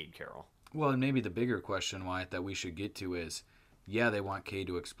not Cade Carroll. Well, and maybe the bigger question, Wyatt, that we should get to is, yeah, they want Cade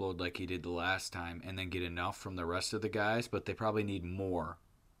to explode like he did the last time and then get enough from the rest of the guys, but they probably need more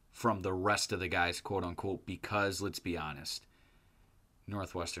from the rest of the guys, quote unquote, because, let's be honest,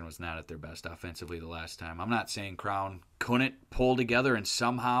 Northwestern was not at their best offensively the last time. I'm not saying Crown couldn't pull together and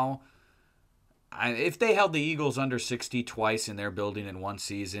somehow, if they held the Eagles under 60 twice in their building in one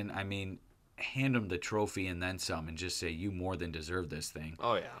season, I mean, hand them the trophy and then some and just say, you more than deserve this thing.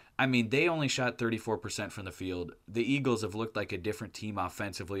 Oh, yeah. I mean, they only shot 34% from the field. The Eagles have looked like a different team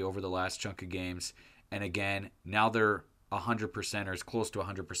offensively over the last chunk of games. And again, now they're 100% or as close to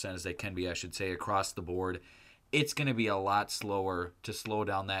 100% as they can be, I should say, across the board. It's going to be a lot slower to slow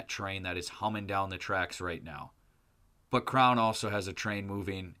down that train that is humming down the tracks right now. But Crown also has a train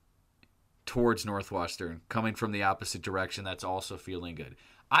moving towards Northwestern, coming from the opposite direction that's also feeling good.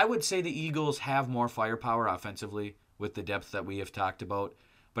 I would say the Eagles have more firepower offensively with the depth that we have talked about.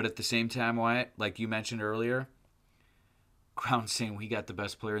 But at the same time, Wyatt, like you mentioned earlier, Crown's saying we got the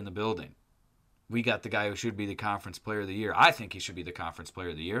best player in the building. We got the guy who should be the conference player of the year. I think he should be the conference player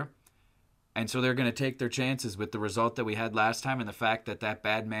of the year. And so they're going to take their chances with the result that we had last time and the fact that that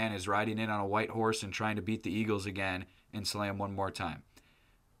bad man is riding in on a white horse and trying to beat the Eagles again and slam one more time.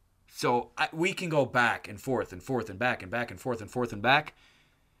 So we can go back and forth and forth and back and back and forth and forth and back.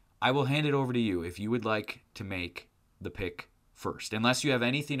 I will hand it over to you if you would like to make the pick first. Unless you have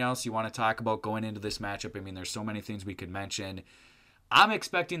anything else you want to talk about going into this matchup. I mean, there's so many things we could mention. I'm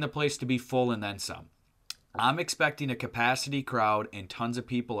expecting the place to be full and then some. I'm expecting a capacity crowd and tons of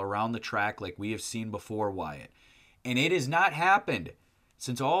people around the track like we have seen before, Wyatt. And it has not happened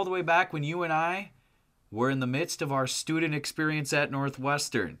since all the way back when you and I were in the midst of our student experience at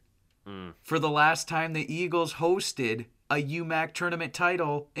Northwestern. For the last time the Eagles hosted a UMAC tournament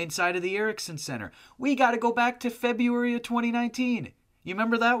title inside of the Erickson Center. We got to go back to February of 2019. You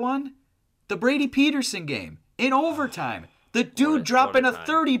remember that one? The Brady Peterson game in overtime. The dude dropping a time.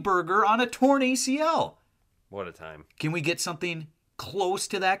 30 burger on a torn ACL. What a time. Can we get something close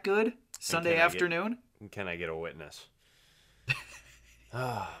to that good Sunday can I get- afternoon? Can I get a witness?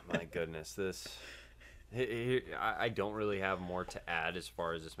 Oh, my goodness. I don't really have more to add as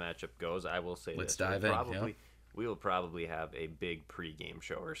far as this matchup goes. I will say Let's this. dive in, We will probably have a big pregame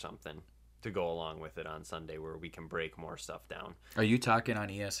show or something to go along with it on Sunday where we can break more stuff down. Are you talking on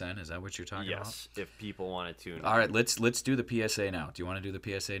ESN? Is that what you're talking about? Yes, if people want to tune in. All right, let's do the PSA now. Do you want to do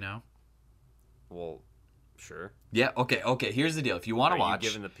the PSA now? Well, sure. Yeah, okay. Here's the deal. If you want Are to watch, you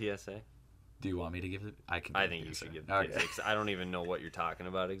giving the PSA? do you want me to give it? I can. I give think the you PSA. should give the Okay. PSA 'cause I don't even know what you're talking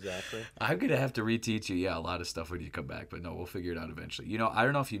about exactly. I'm gonna have to reteach you, a lot of stuff when you come back, but no, we'll figure it out eventually. I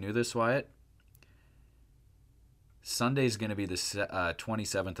don't know if you knew this, Wyatt. Sunday's gonna be the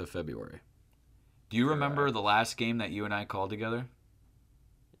 27th of February. Do you remember the last game that you and I called together?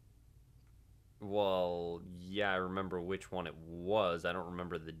 Well, yeah, I remember which one it was. I don't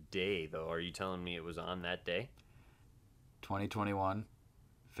remember the day, though. Are you telling me it was on that day? 2021,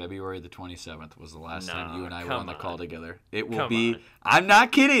 February the 27th was the last Nah, time you and I were come on the call on. together. It will Come be. on. I'm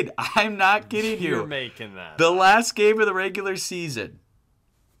not kidding. I'm not kidding You're you. making that. The up. last game of the regular season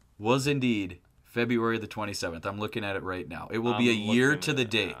was indeed February the 27th. I'm looking at it right now. It will be a I'm year looking to the at-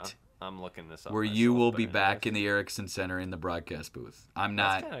 date I'm looking this up. where you myself, will but be anyways. back in the Ericsson Center in the broadcast booth. I'm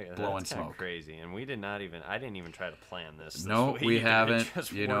not blowing that's kinda smoke. crazy, and we did not even. I didn't even try to plan this. No, week, we and it haven't.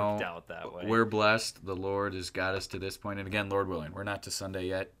 just You worked know, out that way. we're blessed. The Lord has got us to this point, and again, Lord willing, we're not to Sunday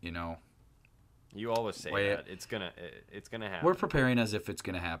yet. You know, You always say Wait. that it's gonna happen. we're preparing as if it's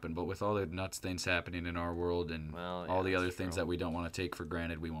going to happen, but with all the nuts things happening in our world and Well, all the yeah, other that's things true. that we don't want to take for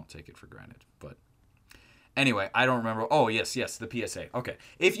granted, we won't take it for granted. But anyway, I don't remember. Oh, yes, the PSA. Okay.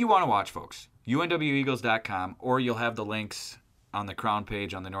 If you want to watch, folks, unweagles.com, or you'll have the links on the Crown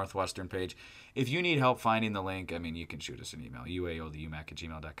page, on the Northwestern page. If you need help finding the link, I mean, you can shoot us an email,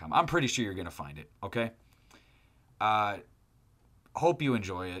 uaotheumac@gmail.com. I'm pretty sure you're going to find it, okay? Hope you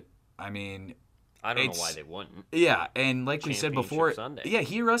enjoy it. I mean, I don't know it's- why they wouldn't. yeah, and like we said Championship before, Sunday. yeah,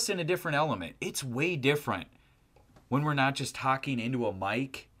 hear us in a different element. It's way different when we're not just talking into a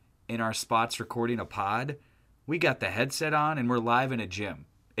mic in our spots recording a pod. We got the headset on and we're live in a gym.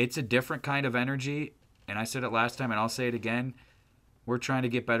 It's a different kind of energy, and I said it last time and I'll say it again. We're trying to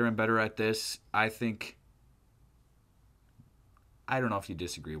get better and better at this. I think, I don't know if you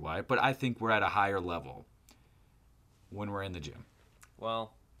disagree, Wyatt, but I think we're at a higher level when we're in the gym.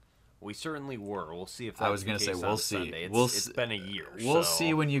 Well, we certainly were. We'll see if that's I was going to say, we'll see. Sunday. We'll It's been a year. We'll so-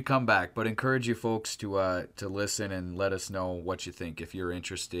 see when you come back, but encourage you folks to listen and let us know what you think if you're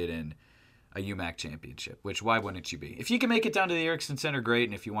interested in a UMAC championship, which why wouldn't you be? If you can make it down to the Ericsson Center, great,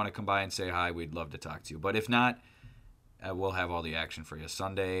 and if you want to come by and say hi, we'd love to talk to you. But if not, we'll have all the action for you.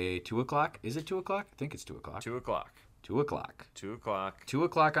 Sunday, 2 o'clock? Is it 2 o'clock? I think it's 2 o'clock. 2 o'clock. 2 o'clock. 2 o'clock. 2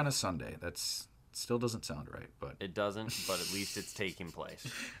 o'clock on a Sunday. That's still doesn't sound right, but It doesn't, but at least it's taking place.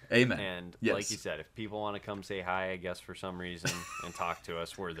 amen. And Yes. like you said, if people want to come say hi, I guess for some reason, and talk to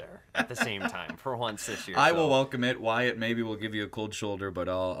us, we're there at the same time for once this year. I so will welcome it. Wyatt maybe will give you a cold shoulder, but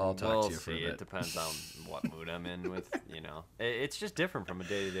I'll talk we'll to you for a see. bit. It depends on what mood I'm in with, you know. It's just different from a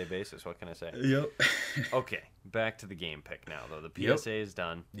day-to-day basis. What can I say? Yep. Okay, back to the game pick now, though. The Yep. PSA is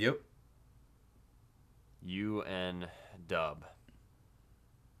done. Yep. UN dub.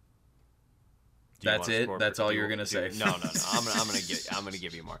 Do you That's want a it? score That's all do you you- were gonna do- say? No. I'm gonna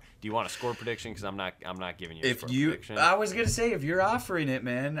give you more. Do you want a score prediction? Because I'm not giving you a If score you, prediction. I was gonna say, if you're offering it,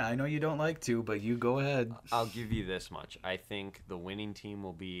 man, I know you don't like to, but you go ahead. I'll give you this much. I think the winning team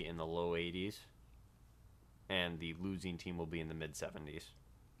will be in the low 80s, and the losing team will be in the mid 70s.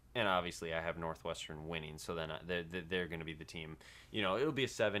 And obviously, I have Northwestern winning, so then they're going to be the team. You know, it'll be a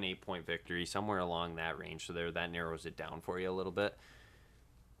 7-8 point victory, somewhere along that range. So that narrows it down for you a little bit.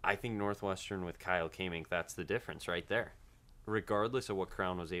 I think Northwestern with Kyle Kamink, that's the difference right there. Regardless of what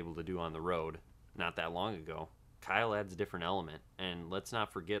Crown was able to do on the road not that long ago, Kyle adds a different element. And let's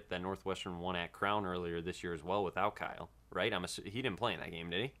not forget that Northwestern won at Crown earlier this year as well without Kyle, right? He didn't play in that game,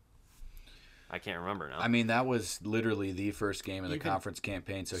 did he? I can't remember now. I mean, that was literally the first game of the Even- conference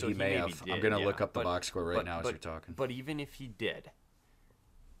campaign, so, so he he may maybe have. did, I'm gonna yeah, look up the but- box score right now as you're talking. But even if he did,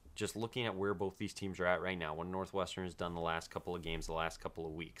 just looking at where both these teams are at right now, what Northwestern has done the last couple of games, the last couple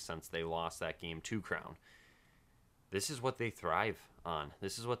of weeks since they lost that game to Crown, this is what they thrive on.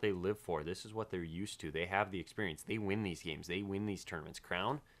 This is what they live for. This is what they're used to. They have the experience. They win these games. They win these tournaments.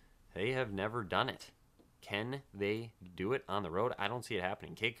 Crown, they have never done it. Can they do it on the road? I don't see it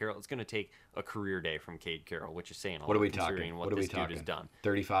happening. Cade Carroll, it's going to take a career day from Cade Carroll, which is saying a lot What are we considering talking? what What are we this dude talking? has done.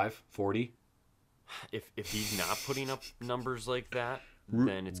 35, 40? If he's not putting up numbers like that,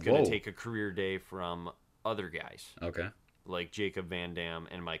 then it's going Whoa. to take a career day from other guys Okay. like Jacob Van Dam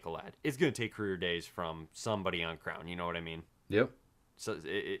and Michael Ladd. It's going to take career days from somebody on Crown. You know what I mean? Yep. So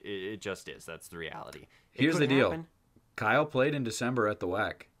it just is. That's the reality. It Here's could the deal. happen. Kyle played in December at the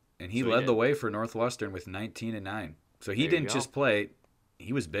WAC, and he So he led did. the way for Northwestern with 19-9. So he There you didn't go. just play;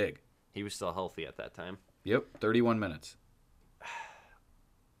 he was big. He was still healthy at that time. Yep, 31 minutes.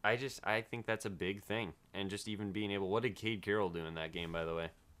 I think that's a big thing. And just even being able, what did Cade Carroll do in that game, by the way?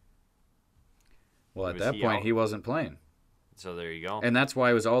 Well, at Was that he point, out? he wasn't playing. So there you go. And that's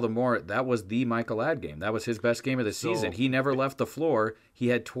why it was all the more. That was the Michael Ladd game. That was his best game of the season. So- He never left the floor. He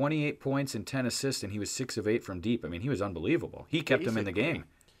had 28 points and 10 assists, and he was 6 of 8 from deep. I mean, he was unbelievable. He kept them in the Basically, game.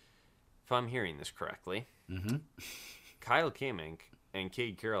 If I'm hearing this correctly, Mm-hmm. Kyle Kamink and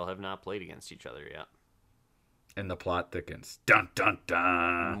Cade Carroll have not played against each other yet. And the plot thickens. Dun dun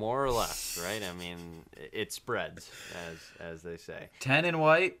dun. More or less, right? I mean, it spreads, as they say. 10 in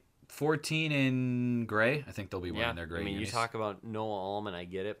white, 14 in gray. I think they'll be Yeah, wearing their gray. I mean, you unis. talk about Noah Allman, I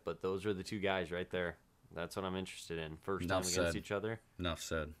get it, but those are the two guys right there. That's what I'm interested in. First Enough time against said. each other. Enough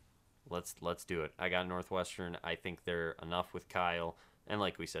said. Let's do it. I got Northwestern. I think they're enough with Kyle. And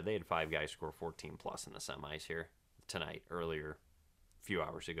like we said, they had 5 guys score 14 plus in the semis here tonight, earlier, a few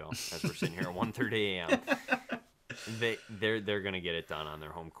hours ago, as we're sitting here at 1:30 a.m. They're gonna get it done on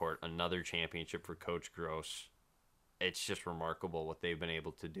their home court. Another championship for Coach Gross. It's just remarkable what they've been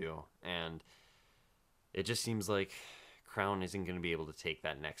able to do, and it just seems like Crown isn't going to be able to take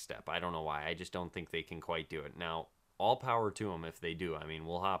that next step. I don't know why. I just don't think they can quite do it. Now, all power to them if they do. I mean,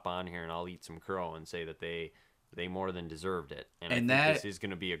 we'll hop on here and I'll eat some crow and say that they more than deserved it. And I think this is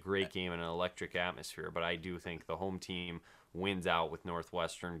going to be a great game and an electric atmosphere, but I do think the home team wins out with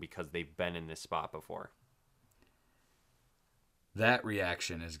Northwestern because they've been in this spot before. That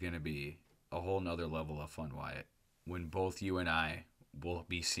reaction is going to be a whole nother level of fun, Wyatt, when both you and I will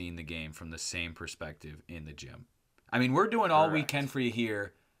be seeing the game from the same perspective in the gym. I mean, we're doing all we Correct. can for you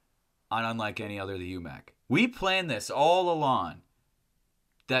here on Unlike Any Other, the UMAC. We planned this all along,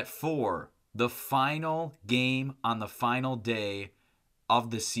 that for the final game on the final day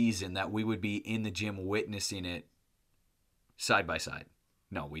of the season that we would be in the gym witnessing it side by side.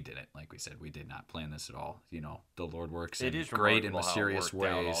 No, we didn't. Like we said, we did not plan this at all. You know, the Lord works in great and mysterious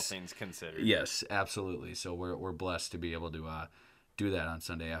ways. All things considered. Yes, absolutely. So we're blessed to be able to do that on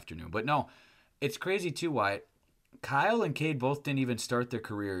Sunday afternoon. But no, it's crazy too, Wyatt. Kyle and Cade both didn't even start their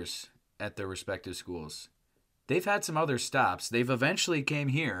careers at their respective schools. They've had some other stops. They've eventually came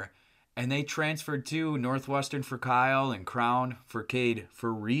here, and they transferred to Northwestern for Kyle and Crown for Cade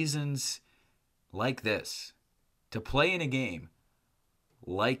for reasons like this. To play in a game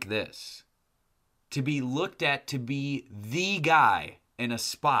like this. To be looked at to be the guy in a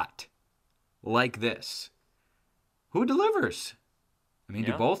spot like this. Who delivers? I mean,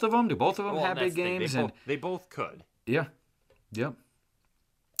 Yeah. do both of them have Well, big that's the thing. games? They both could. Yeah. Yep.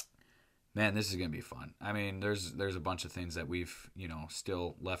 Man, this is going to be fun. I mean, there's a bunch of things that we've,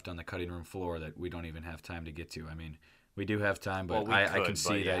 still left on the cutting room floor that we don't even have time to get to. I mean, we do have time, but Well, we I could, can but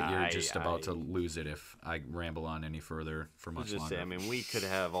see that yeah, you're just about to lose it if I ramble on any further for much Just longer. say, I mean, we could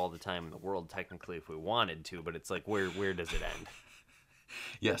have all the time in the world technically if we wanted to, but it's like, where does it end?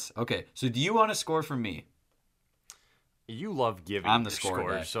 Yes. Okay. So do you want to score from me? You love giving I'm the your score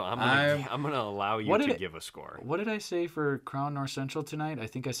scores, guy. so I'm I'm- gonna allow you What to did it- give a score. What did I say for Crown North Central tonight? I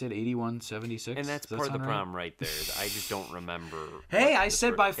think I said 81-76. And that's Does that part of the sound right? problem right there. I just don't remember. Hey, what I the said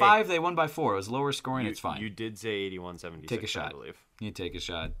score- by Hey, 5. They won by 4. It was lower scoring. you, It's fine. You did say 81-76, Take a shot. I believe. You take a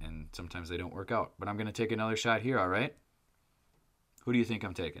shot, and sometimes they don't work out. But I'm going to take another shot here, all right? Who do you think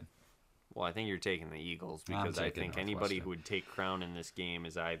I'm taking? Well, I think you're taking the Eagles I'm because I taking think anybody Northwestern. who would take Crown in this game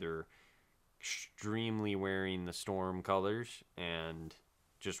is either extremely wearing the Storm colors and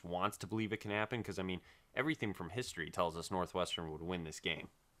just wants to believe it can happen. Because, I mean, everything from history tells us Northwestern would win this game.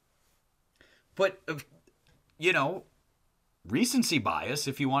 But, recency bias,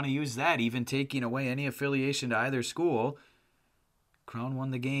 if you want to use that, even taking away any affiliation to either school, Crown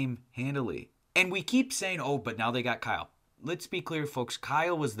won the game handily. And we keep saying, oh, but now they got Kyle. Let's be clear, folks.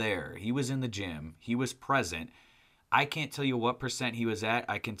 Kyle was there. He was in the gym. He was present. I can't tell you what percent he was at.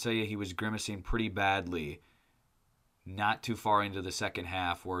 I can tell you he was grimacing pretty badly not too far into the second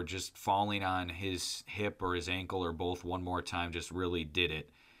half, where just falling on his hip or his ankle or both one more time just really did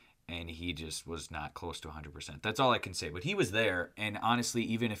it. And he just was not close to 100%. That's all I can say. But he was there, and honestly,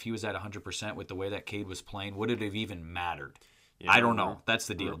 even if he was at 100% with the way that Cade was playing, would it have even mattered? You I don't know. That's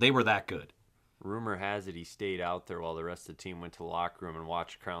the deal. They were that good. Rumor has it he stayed out there while the rest of the team went to the locker room and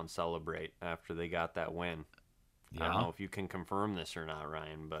watched Crown celebrate after they got that win. I don't know if you can confirm this or not,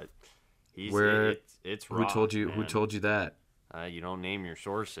 Ryan, but it's Who raw, told you? Who man. told you that? You don't name your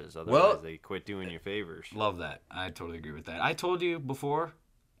sources, otherwise Well- they quit doing you favors. Love that. I totally agree with that. I told you before,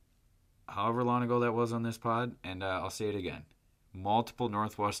 however long ago that was on this pod, and I'll say it again. Multiple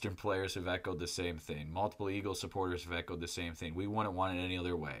Northwestern players have echoed the same thing. Multiple Eagle supporters have echoed the same thing. We wouldn't want it any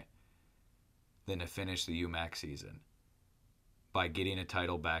other way than to finish the UMAC season by getting a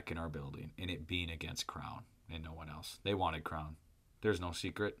title back in our building and it being against Crown and no one else. They wanted Crown. There's no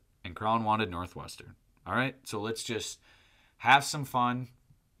secret. And Crown wanted Northwestern. All right? So let's just have some fun.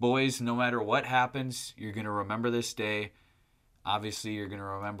 Boys, no matter what happens, you're going to remember this day. Obviously, you're going to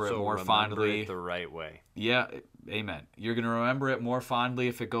remember it more remember fondly. it the right way. Yeah, amen. You're going to remember it more fondly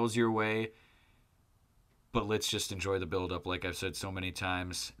if it goes your way. But let's just enjoy the build-up, like I've said so many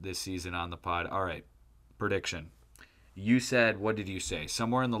times this season on the pod. All right, prediction. You said, what did you say?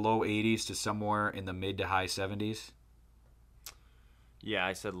 Somewhere in the low 80s to somewhere in the mid to high 70s? Yeah,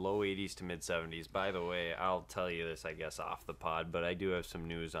 I said low 80s to mid 70s. By the way, I'll tell you this, I guess, off the pod, but I do have some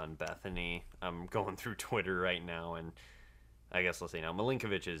news on Bethany. I'm going through Twitter right now, and I guess let's say now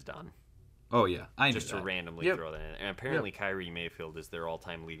Milinkovic is done. Oh, yeah. I knew just to that. randomly Yep. throw that in. And apparently Kyrie Mayfield is their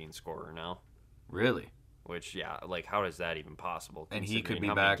all-time leading scorer now. Really? Which, yeah, like, how is that even possible? And he could considering be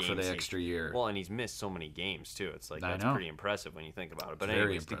how many back for games the extra year. Well, and he's missed so many games, too. It's like, I that's know. pretty impressive when you think about it. But Very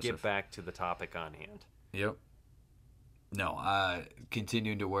anyways, to impressive. get back to the topic on hand. Yep. No,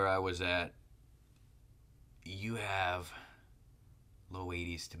 continuing to where I was at, you have low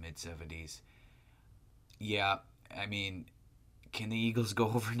 80s to mid 70s. Yeah, I mean, can the Eagles go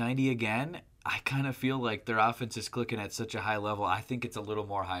over 90 again? I kind of feel like their offense is clicking at such a high level. I think it's a little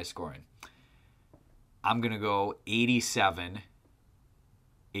more high scoring. I'm going to go 87,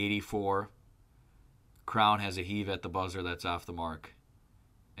 84. Crown has a heave at the buzzer that's off the mark.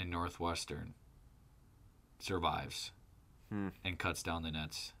 And Northwestern survives and cuts down the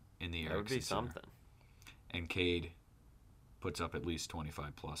nets in the That would be Erickson Center. something. And Cade puts up at least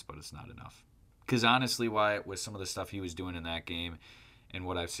 25 plus, but it's not enough. Because honestly, Wyatt, with some of the stuff he was doing in that game and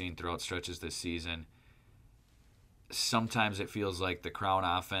what I've seen throughout stretches this season, sometimes it feels like the Crown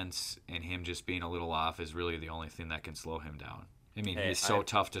offense and him just being a little off is really the only thing that can slow him down. I mean, Hey, he's so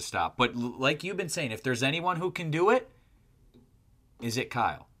tough to stop. But like you've been saying, if there's anyone who can do it, is it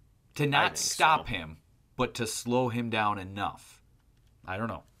Kyle? To not think stop so. him, but to slow him down enough. I don't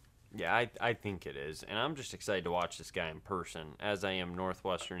know. Yeah, I think it is. And I'm just excited to watch this guy in person, as I am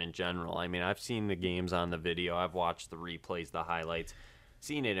Northwestern in general. I mean, I've seen the games on the video. I've watched the replays, the highlights.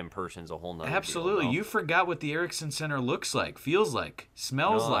 Seeing it in person is a whole nother Absolutely. deal, though. You forgot what the Erickson Center looks like, feels like,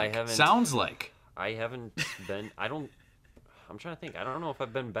 smells No, I like, haven't. sounds like. I haven't been. I'm trying to think. I don't know if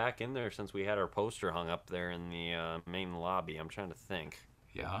I've been back in there since we had our poster hung up there in the main lobby. I'm trying to think.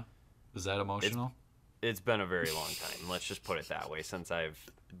 Yeah. Is that emotional? It's been a very long time. Let's just put it that way, since I've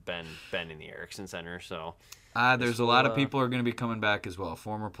been in the Erickson Center. So There's a lot of uh, people are going to be coming back as well.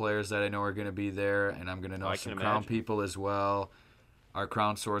 Former players that I know are going to be there, and I'm going to know I some can Crown imagine. people as well. Our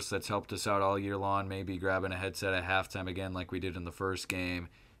Crown source that's helped us out all year long, maybe grabbing a headset at halftime again like we did in the first game.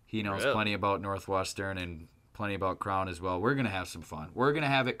 He knows Really? plenty about Northwestern and plenty about Crown as well. We're going to have some fun. We're going to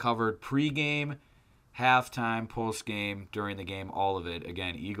have it covered pregame, halftime, postgame, during the game, all of it.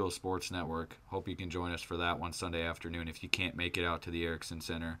 Again, Eagle Sports Network. Hope you can join us for that one Sunday afternoon if you can't make it out to the Erickson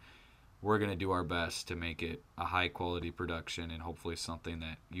Center. We're going to do our best to make it a high-quality production and hopefully something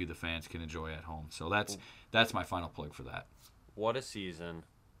that you, the fans, can enjoy at home. So that's my final plug for that. what a season!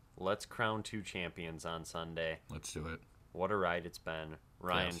 Let's crown 2 champions on Sunday. Let's do it. What a ride it's been.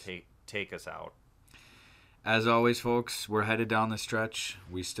 Ryan, Yes. take us out. As always, folks, we're headed down the stretch.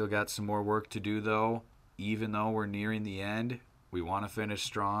 We still got some more work to do, though. Even though we're nearing the end, we want to finish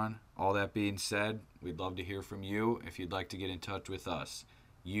strong. All that being said, we'd love to hear from you if you'd like to get in touch with us.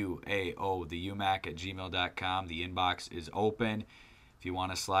 UAOtheumac@gmail.com. The inbox is open. If you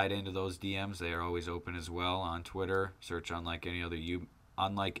want to slide into those DMs, they are always open as well on Twitter. Search unlike any other the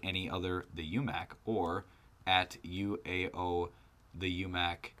UMAC, or at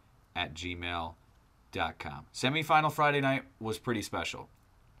UAOtheumac@gmail.com. Semifinal Friday night was pretty special.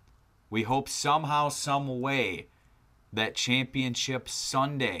 We hope somehow, some way, that Championship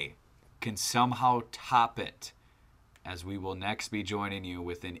Sunday can somehow top it, as we will next be joining you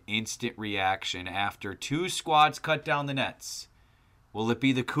with an instant reaction after 2 squads cut down the nets. Will it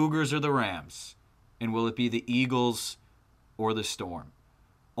be the Cougars or the Rams? And will it be the Eagles or the Storm?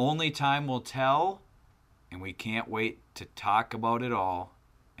 Only time will tell, and we can't wait to talk about it all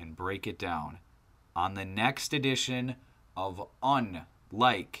and break it down on the next edition of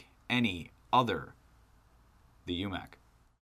Unlike Any Other, the UMAC.